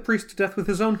beat the priest to death with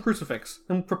his own crucifix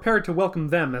and prepared to welcome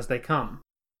them as they come.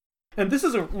 And this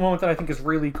is a moment that I think is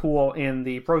really cool in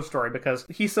the prose story, because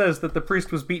he says that the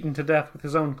priest was beaten to death with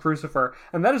his own crucifer,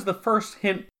 and that is the first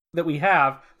hint that we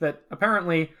have that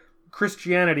apparently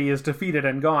Christianity is defeated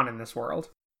and gone in this world.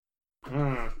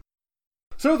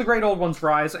 So the Great Old Ones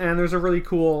rise, and there's a really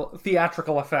cool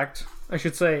theatrical effect. I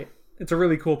should say, it's a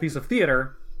really cool piece of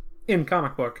theater in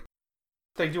comic book.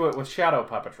 They do it with shadow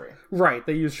puppetry. Right,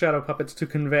 they use shadow puppets to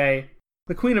convey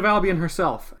the Queen of Albion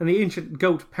herself, and the ancient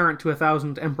goat parent to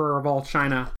 1,000 Emperor of all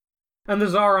China, and the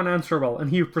Tsar unanswerable, and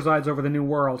he who presides over the New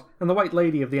World, and the White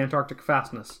Lady of the Antarctic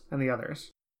fastness, and the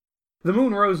others. The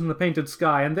moon rose in the painted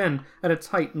sky, and then, at its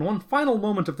height, in one final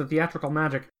moment of the theatrical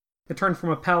magic, it turned from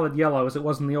a pallid yellow, as it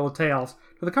was in the old tales,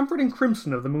 to the comforting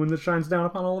crimson of the moon that shines down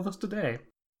upon all of us today.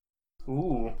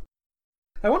 Ooh.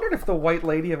 I wondered if the White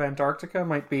Lady of Antarctica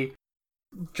might be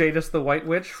Jadis the White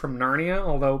Witch from Narnia,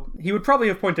 although he would probably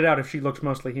have pointed out if she looked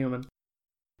mostly human.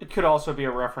 It could also be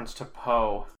a reference to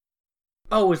Poe.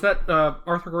 Oh, is that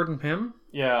Arthur Gordon Pym?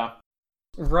 Yeah.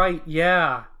 Right,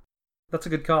 yeah. That's a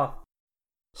good call.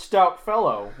 Stout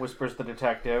fellow, whispers the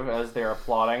detective as they are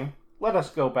applauding. Let us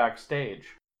go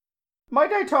backstage.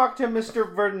 Might I talk to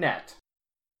Mr. Vernet?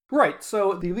 Right,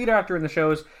 so the lead actor in the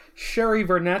show is Sherry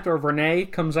Vernet, or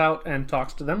Vernet, comes out and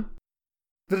talks to them.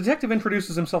 The detective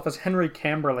introduces himself as Henry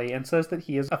Camberley and says that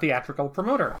he is a theatrical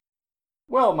promoter.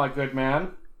 Well, my good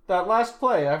man, that last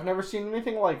play, I've never seen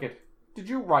anything like it. Did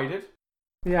you write it?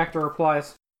 The actor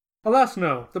replies, Alas,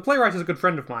 no. The playwright is a good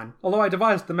friend of mine, although I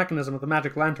devised the mechanism of the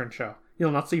Magic Lantern show.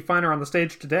 You'll not see finer on the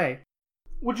stage today.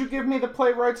 Would you give me the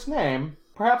playwright's name?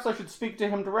 Perhaps I should speak to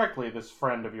him directly, this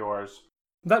friend of yours.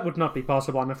 That would not be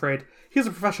possible, I'm afraid. He is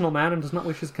a professional man and does not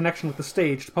wish his connection with the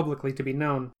stage publicly to be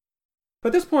known.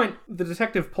 At this point, the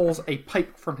detective pulls a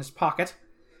pipe from his pocket,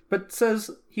 but says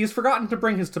he has forgotten to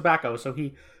bring his tobacco, so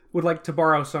he would like to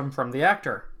borrow some from the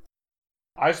actor.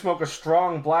 I smoke a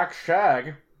strong black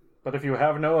shag, but if you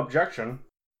have no objection...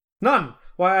 None!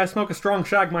 Why, I smoke a strong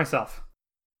shag myself.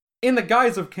 In the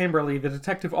guise of Camberley, the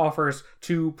detective offers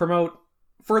to promote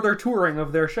further touring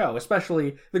of their show,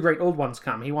 especially The Great Old Ones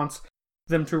Come. He wants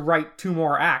them to write 2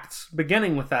 more acts,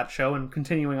 beginning with that show and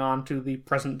continuing on to the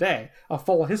present day, a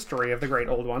full history of the Great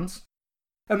Old Ones.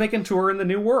 And they can tour in the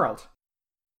New World.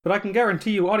 But I can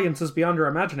guarantee you audiences beyond your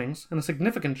imaginings, and a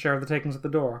significant share of the takings at the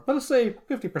door. Let us say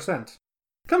 50%.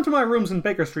 Come to my rooms in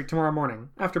Baker Street tomorrow morning,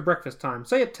 after breakfast time,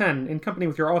 say at 10, in company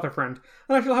with your author friend,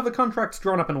 and I shall have the contracts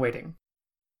drawn up and waiting.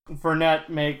 Vernet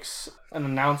makes an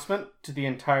announcement to the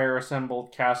entire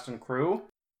assembled cast and crew.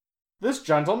 This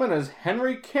gentleman is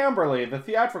Henry Camberley, the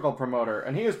theatrical promoter,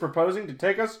 and he is proposing to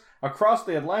take us across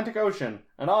the Atlantic Ocean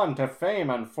and on to fame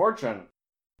and fortune.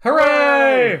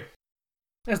 Hooray!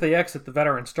 As they exit, the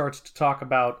veteran starts to talk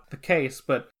about the case,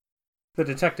 but the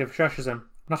detective shushes him.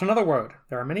 Not another word.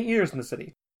 There are many ears in the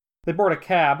city. They board a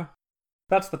cab.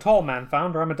 That's the tall man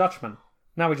found, or I'm a Dutchman.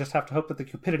 Now we just have to hope that the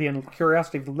cupidity and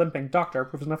curiosity of the limping doctor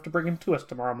proves enough to bring him to us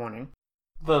tomorrow morning.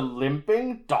 The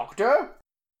limping doctor?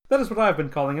 That is what I have been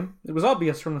calling him. It was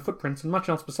obvious from the footprints and much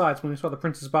else besides when we saw the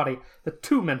prince's body that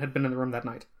 2 men had been in the room that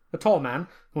night. A tall man,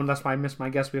 who unless I miss my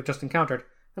guess we have just encountered,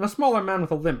 and a smaller man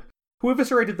with a limp, who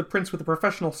eviscerated the prince with a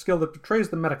professional skill that betrays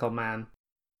the medical man.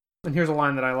 And here's a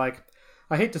line that I like.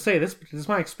 I hate to say this, but it is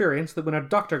my experience that when a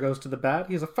doctor goes to the bad,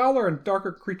 he is a fouler and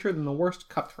darker creature than the worst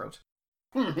cutthroat.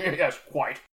 Yes,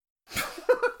 quite.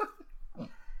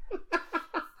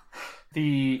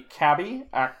 The cabbie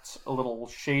acts a little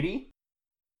shady.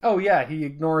 Oh yeah, he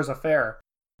ignores a fare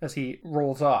as he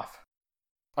rolls off.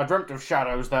 I dreamt of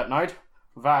shadows that night,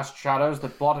 vast shadows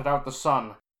that blotted out the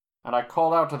sun, and I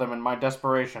called out to them in my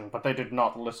desperation, but they did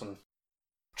not listen.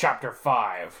 Chapter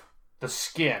 5. The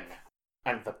Skin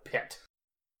and the Pit.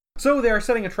 So they are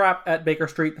setting a trap at Baker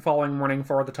Street the following morning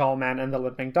for the tall man and the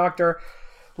limping doctor.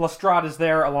 Lestrade is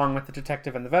there along with the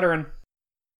detective and the veteran.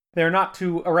 They are not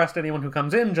to arrest anyone who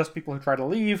comes in, just people who try to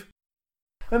leave.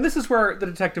 And this is where the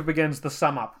detective begins the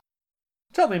sum up.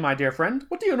 Tell me, my dear friend,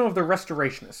 what do you know of the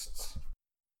Restorationists?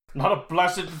 Not a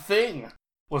blessed thing,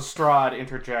 Lestrade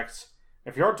interjects.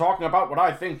 If you're talking about what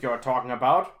I think you're talking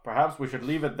about, perhaps we should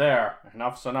leave it there.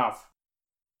 Enough's enough.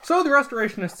 So the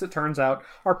Restorationists, it turns out,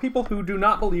 are people who do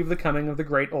not believe the coming of the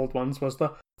Great Old Ones was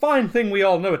the fine thing we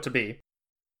all know it to be.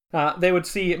 They would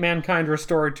see mankind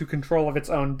restored to control of its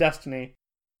own destiny.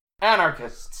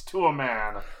 Anarchists to a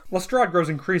man. Lestrade grows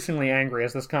increasingly angry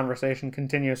as this conversation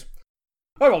continues.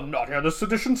 I will not hear this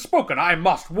sedition spoken. I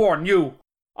must warn you.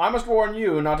 I must warn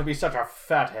you not to be such a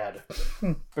fathead,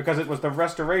 because it was the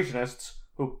Restorationists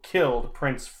who killed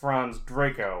Prince Franz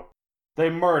Draco. They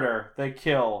murder, they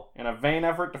kill, in a vain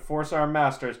effort to force our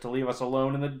masters to leave us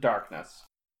alone in the darkness.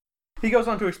 He goes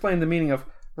on to explain the meaning of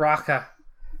Rache.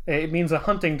 It means a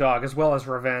hunting dog as well as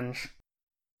revenge.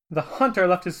 The hunter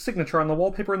left his signature on the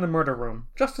wallpaper in the murder room,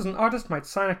 just as an artist might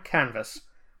sign a canvas.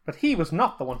 But he was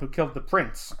not the one who killed the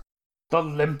prince. The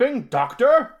limping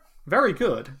doctor? Very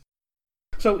good.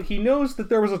 So he knows that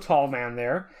there was a tall man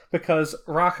there, because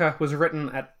Rache was written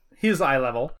at his eye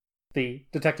level, the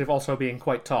detective also being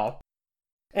quite tall,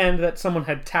 and that someone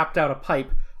had tapped out a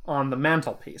pipe on the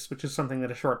mantelpiece, which is something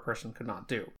that a short person could not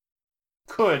do.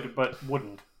 Could, but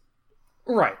wouldn't.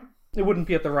 Right. It wouldn't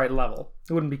be at the right level.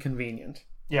 It wouldn't be convenient.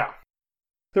 Yeah.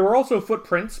 There were also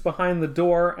footprints behind the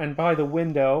door and by the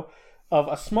window of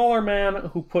a smaller man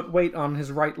who put weight on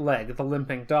his right leg, the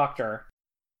limping doctor.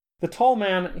 The tall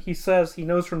man, he says he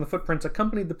knows from the footprints,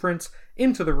 accompanied the prince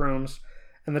into the rooms,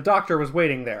 and the doctor was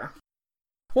waiting there.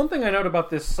 One thing I note about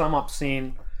this sum-up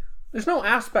scene, there's no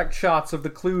aspect shots of the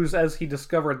clues as he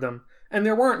discovered them, and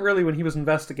there weren't really when he was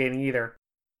investigating either.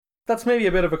 That's maybe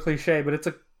a bit of a cliche, but it's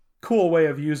a cool way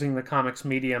of using the comics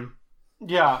medium.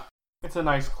 Yeah, it's a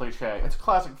nice cliche. It's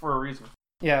classic for a reason.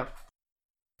 Yeah.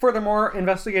 Furthermore,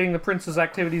 investigating the prince's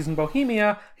activities in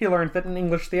Bohemia, he learned that an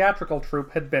English theatrical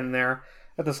troupe had been there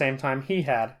at the same time he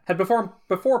had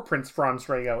before Prince Franz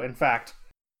Draco, in fact.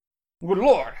 Good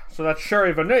lord, so that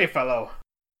Sherry Vernet fellow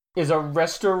is a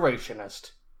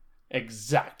restorationist.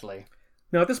 Exactly.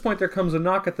 Now at this point there comes a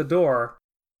knock at the door.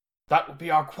 That would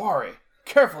be our quarry.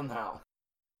 Careful now.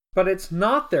 But it's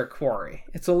not their quarry.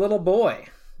 It's a little boy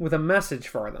with a message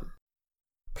for them.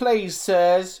 Please,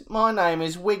 sirs, my name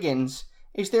is Wiggins.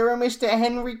 Is there a Mr.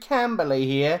 Henry Camberley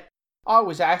here? I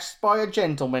was asked by a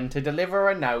gentleman to deliver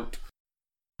a note.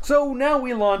 So now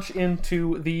we launch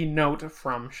into the note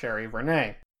from Sherry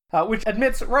Vernet, which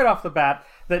admits right off the bat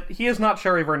that he is not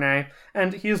Sherry Vernet,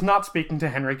 and he is not speaking to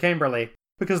Henry Camberley,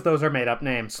 because those are made-up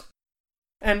names.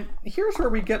 And here's where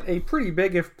we get a pretty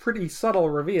big, if pretty subtle,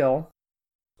 reveal.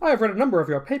 I have read a number of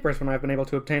your papers when I have been able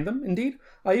to obtain them. Indeed,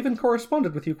 I even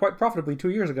corresponded with you quite profitably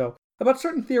 2 years ago about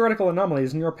certain theoretical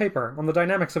anomalies in your paper on the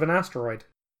dynamics of an asteroid.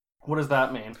 What does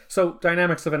that mean? So,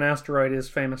 Dynamics of an Asteroid is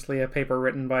famously a paper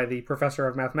written by the professor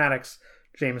of mathematics,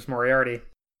 James Moriarty.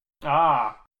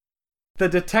 Ah. The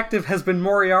detective has been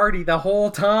Moriarty the whole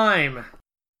time!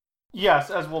 Yes,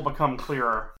 as will become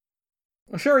clearer.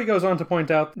 Sherry goes on to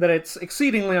point out that it's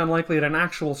exceedingly unlikely that an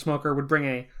actual smoker would bring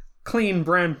a clean,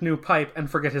 brand new pipe and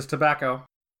forget his tobacco.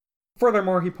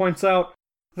 Furthermore, he points out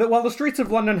that while the streets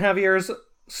of London have ears,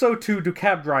 so too do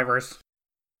cab drivers.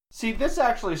 See, this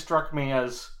actually struck me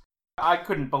as I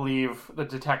couldn't believe the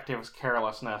detective's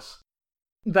carelessness.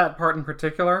 That part in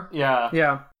particular? Yeah.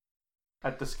 Yeah.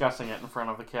 At discussing it in front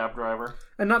of the cab driver.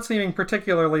 And not seeming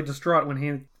particularly distraught when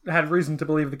he had reason to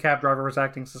believe the cab driver was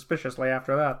acting suspiciously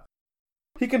after that.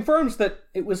 He confirms that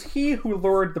it was he who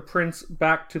lured the prince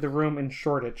back to the room in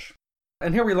Shoreditch.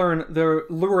 And here we learn the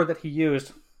lure that he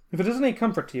used. If it is any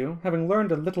comfort to you, having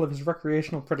learned a little of his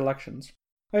recreational predilections,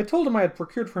 I had told him I had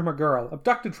procured for him a girl,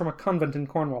 abducted from a convent in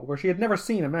Cornwall, where she had never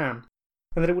seen a man,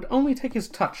 and that it would only take his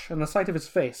touch and the sight of his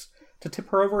face to tip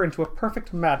her over into a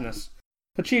perfect madness.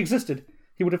 That she existed,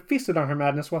 he would have feasted on her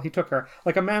madness while he took her,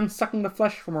 like a man sucking the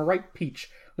flesh from a ripe peach,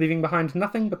 leaving behind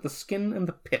nothing but the skin and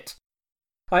the pit.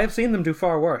 I have seen them do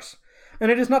far worse, and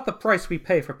it is not the price we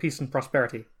pay for peace and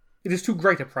prosperity. It is too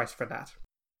great a price for that.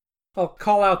 I'll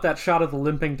call out that shot of the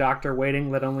limping doctor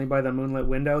waiting, lit only by the moonlit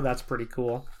window. That's pretty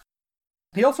cool.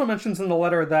 He also mentions in the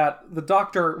letter that the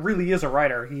doctor really is a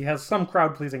writer. He has some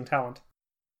crowd-pleasing talent.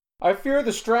 I fear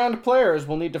the Strand players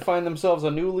will need to find themselves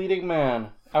a new leading man.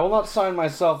 I will not sign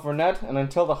myself Vernet, and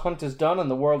until the hunt is done and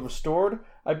the world restored,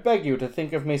 I beg you to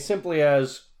think of me simply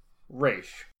as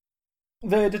Raish.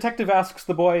 The detective asks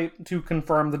the boy to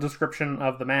confirm the description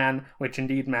of the man, which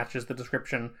indeed matches the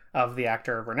description of the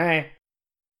actor Vernet.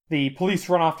 The police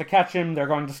run off to catch him. They're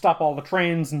going to stop all the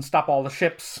trains and stop all the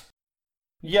ships.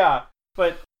 Yeah,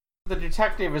 but the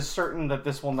detective is certain that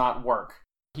this will not work.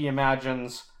 He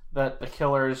imagines that the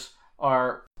killers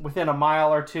are within a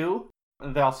mile or two,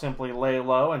 and they'll simply lay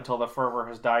low until the fervor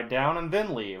has died down and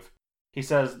then leave. He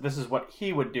says this is what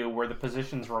he would do were the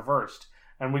positions reversed.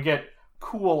 And we get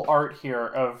cool art here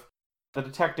of the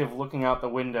detective looking out the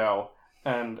window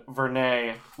and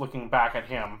Vernet looking back at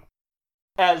him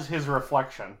as his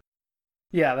reflection.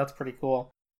 Yeah, that's pretty cool.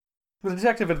 The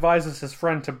detective advises his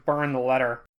friend to burn the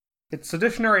letter. It's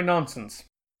seditionary nonsense.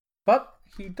 But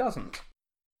he doesn't.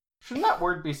 Shouldn't that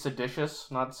word be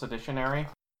seditious, not seditionary?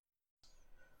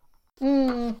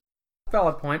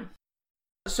 Valid point.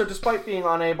 So despite being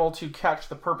unable to catch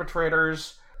the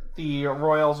perpetrators, the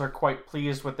royals are quite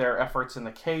pleased with their efforts in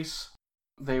the case.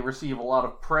 They receive a lot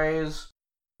of praise.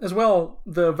 As well,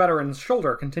 the veteran's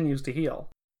shoulder continues to heal,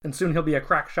 and soon he'll be a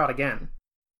crack shot again.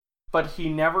 But he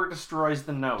never destroys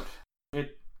the note.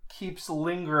 It keeps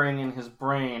lingering in his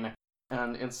brain,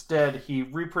 and instead he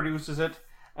reproduces it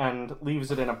and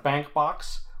leaves it in a bank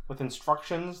box with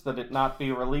instructions that it not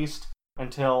be released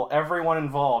until everyone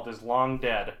involved is long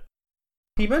dead.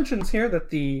 He mentions here that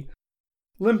the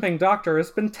limping doctor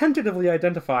has been tentatively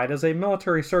identified as a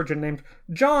military surgeon named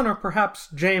John or perhaps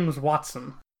James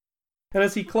Watson. And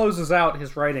as he closes out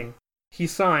his writing, he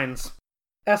signs,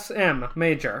 S.M.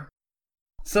 Major.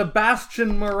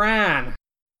 Sebastian Moran,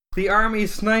 the army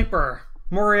sniper,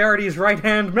 Moriarty's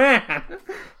right-hand man.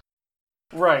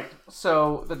 Right,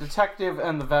 so the detective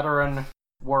and the veteran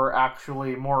were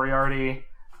actually Moriarty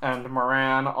and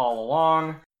Moran all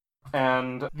along,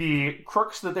 and the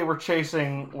crooks that they were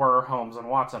chasing were Holmes and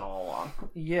Watson all along.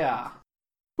 Yeah.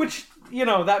 Which,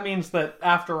 that means that,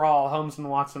 after all, Holmes and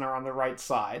Watson are on the right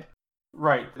side.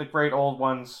 Right, the great old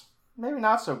ones, maybe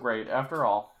not so great, after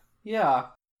all. Yeah.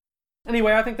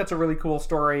 Anyway, I think that's a really cool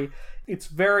story. It's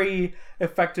very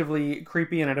effectively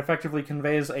creepy, and it effectively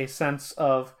conveys a sense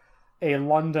of a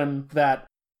London that...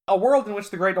 a world in which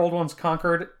the great old ones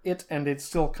conquered it, and it's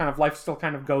still life still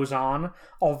kind of goes on,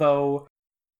 although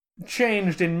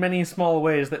changed in many small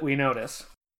ways that we notice.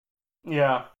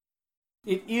 Yeah.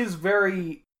 It is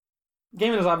very...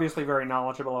 Gaiman is obviously very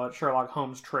knowledgeable about Sherlock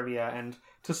Holmes trivia, and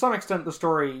to some extent the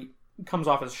story comes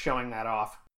off as showing that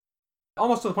off.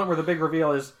 Almost to the point where the big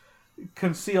reveal is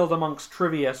concealed amongst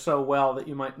trivia so well that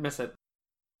you might miss it.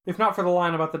 If not for the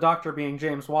line about the doctor being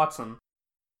James Watson.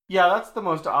 Yeah, that's the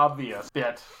most obvious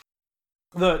bit.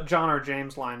 The John or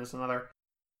James line is another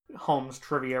Holmes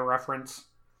trivia reference.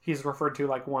 He's referred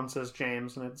to once as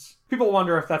James, and it's... people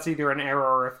wonder if that's either an error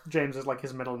or if James is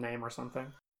his middle name or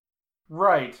something.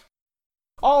 Right.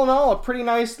 All in all, a pretty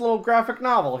nice little graphic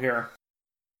novel here.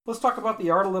 Let's talk about the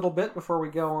art a little bit before we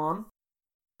go on.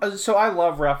 So I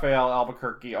love Raphael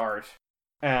Albuquerque art,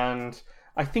 and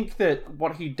I think that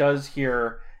what he does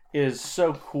here is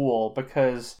so cool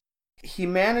because he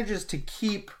manages to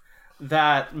keep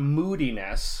that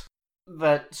moodiness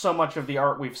that so much of the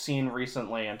art we've seen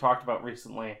recently and talked about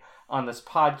recently on this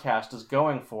podcast is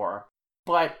going for,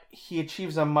 but he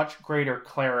achieves a much greater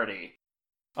clarity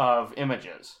of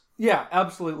images. Yeah,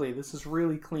 absolutely. This is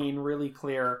really clean, really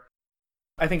clear.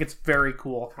 I think it's very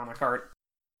cool comic art.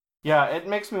 Yeah, it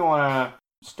makes me want to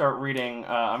start reading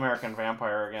American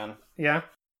Vampire again. Yeah?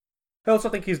 I also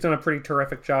think he's done a pretty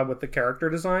terrific job with the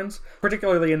character designs,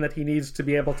 particularly in that he needs to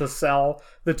be able to sell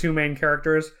the two main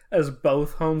characters as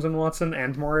both Holmes and Watson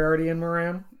and Moriarty and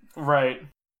Moran. Right.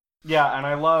 Yeah, and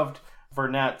I loved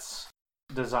Vernett's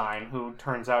design, who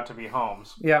turns out to be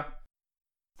Holmes. Yeah.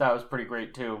 That was pretty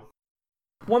great, too.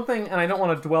 One thing, and I don't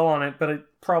want to dwell on it, but it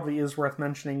probably is worth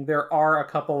mentioning, there are a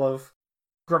couple of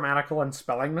grammatical and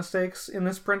spelling mistakes in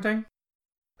this printing.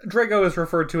 Drago is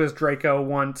referred to as Draco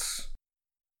once.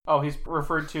 Oh, he's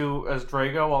referred to as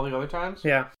Drago all the other times?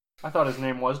 Yeah. I thought his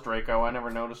name was Draco. I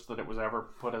never noticed that it was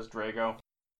ever put as Drago.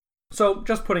 So,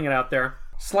 just putting it out there.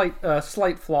 Slight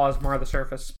flaws mar the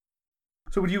surface.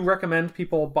 So would you recommend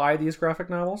people buy these graphic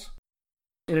novels?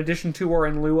 In addition to or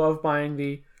in lieu of buying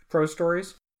the prose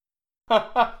stories?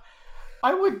 I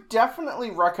would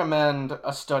definitely recommend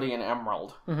A Study in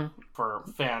Emerald for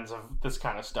fans of this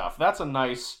kind of stuff. That's a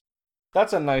nice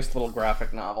little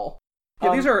graphic novel.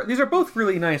 Yeah, these are both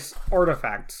really nice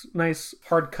artifacts, nice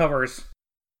hardcovers.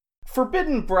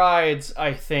 Forbidden Brides,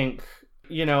 I think,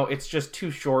 it's just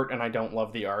too short and I don't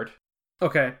love the art.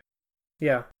 Okay.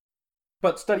 Yeah.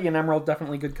 But Study in Emerald,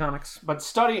 definitely good comics. But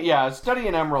Study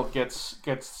in Emerald gets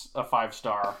a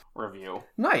 5-star review.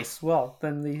 Nice. Well,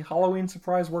 then the Halloween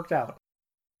surprise worked out.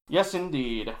 Yes,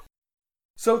 indeed.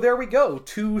 So there we go.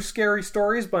 2 scary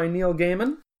stories by Neil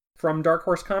Gaiman from Dark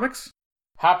Horse Comics.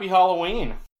 Happy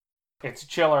Halloween. It's a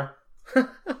chiller.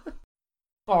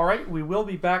 Alright, we will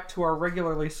be back to our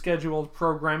regularly scheduled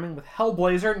programming with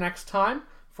Hellblazer next time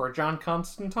for John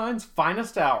Constantine's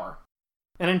Finest Hour.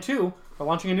 And in 2, we're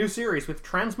launching a new series with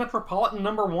Transmetropolitan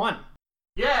number 1.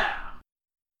 Yeah!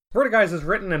 Vertiguys is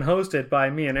written and hosted by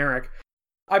me and Eric.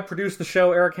 I produce the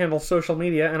show, Eric handles social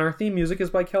media, and our theme music is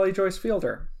by Kelly Joyce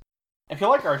Fielder. If you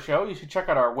like our show, you should check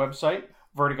out our website,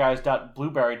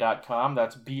 vertiguys.blueberry.com.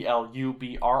 That's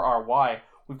BLUBRRY.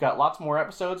 We've got lots more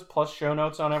episodes, plus show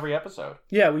notes on every episode.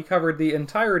 Yeah, we covered the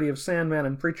entirety of Sandman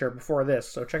and Preacher before this,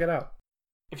 so check it out.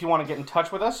 If you want to get in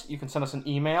touch with us, you can send us an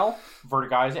email,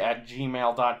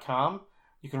 vertiguys@gmail.com.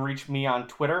 You can reach me on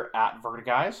Twitter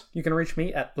 @vertiguys. You can reach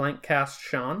me at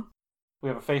blankcastsean. We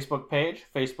have a Facebook page,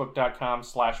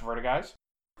 facebook.com/Vertiguys.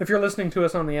 If you're listening to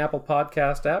us on the Apple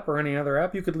Podcast app or any other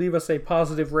app, you could leave us a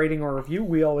positive rating or review.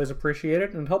 We always appreciate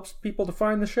it, and it helps people to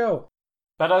find the show.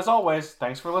 But as always,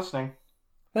 thanks for listening.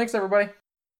 Thanks, everybody.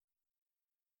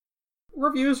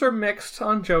 Reviews are mixed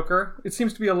on Joker. It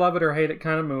seems to be a love it or hate it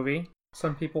kind of movie.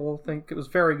 Some people think it was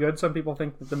very good. Some people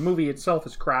think that the movie itself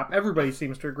is crap. Everybody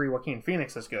seems to agree Joaquin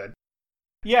Phoenix is good.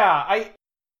 Yeah,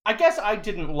 I guess I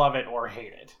didn't love it or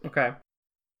hate it. Okay.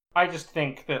 I just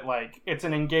think that, like, it's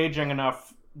an engaging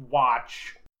enough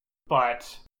watch,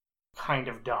 but kind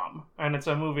of dumb. And it's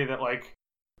a movie that, like,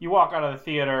 you walk out of the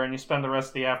theater and you spend the rest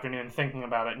of the afternoon thinking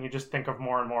about it, and you just think of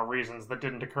more and more reasons that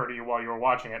didn't occur to you while you were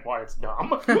watching it why it's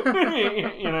dumb.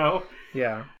 You know?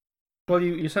 Yeah. Well,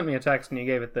 you sent me a text and you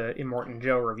gave it the Immortan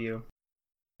Joe review.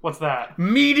 What's that?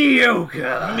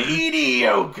 Mediocre!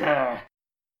 Mediocre!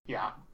 Yeah.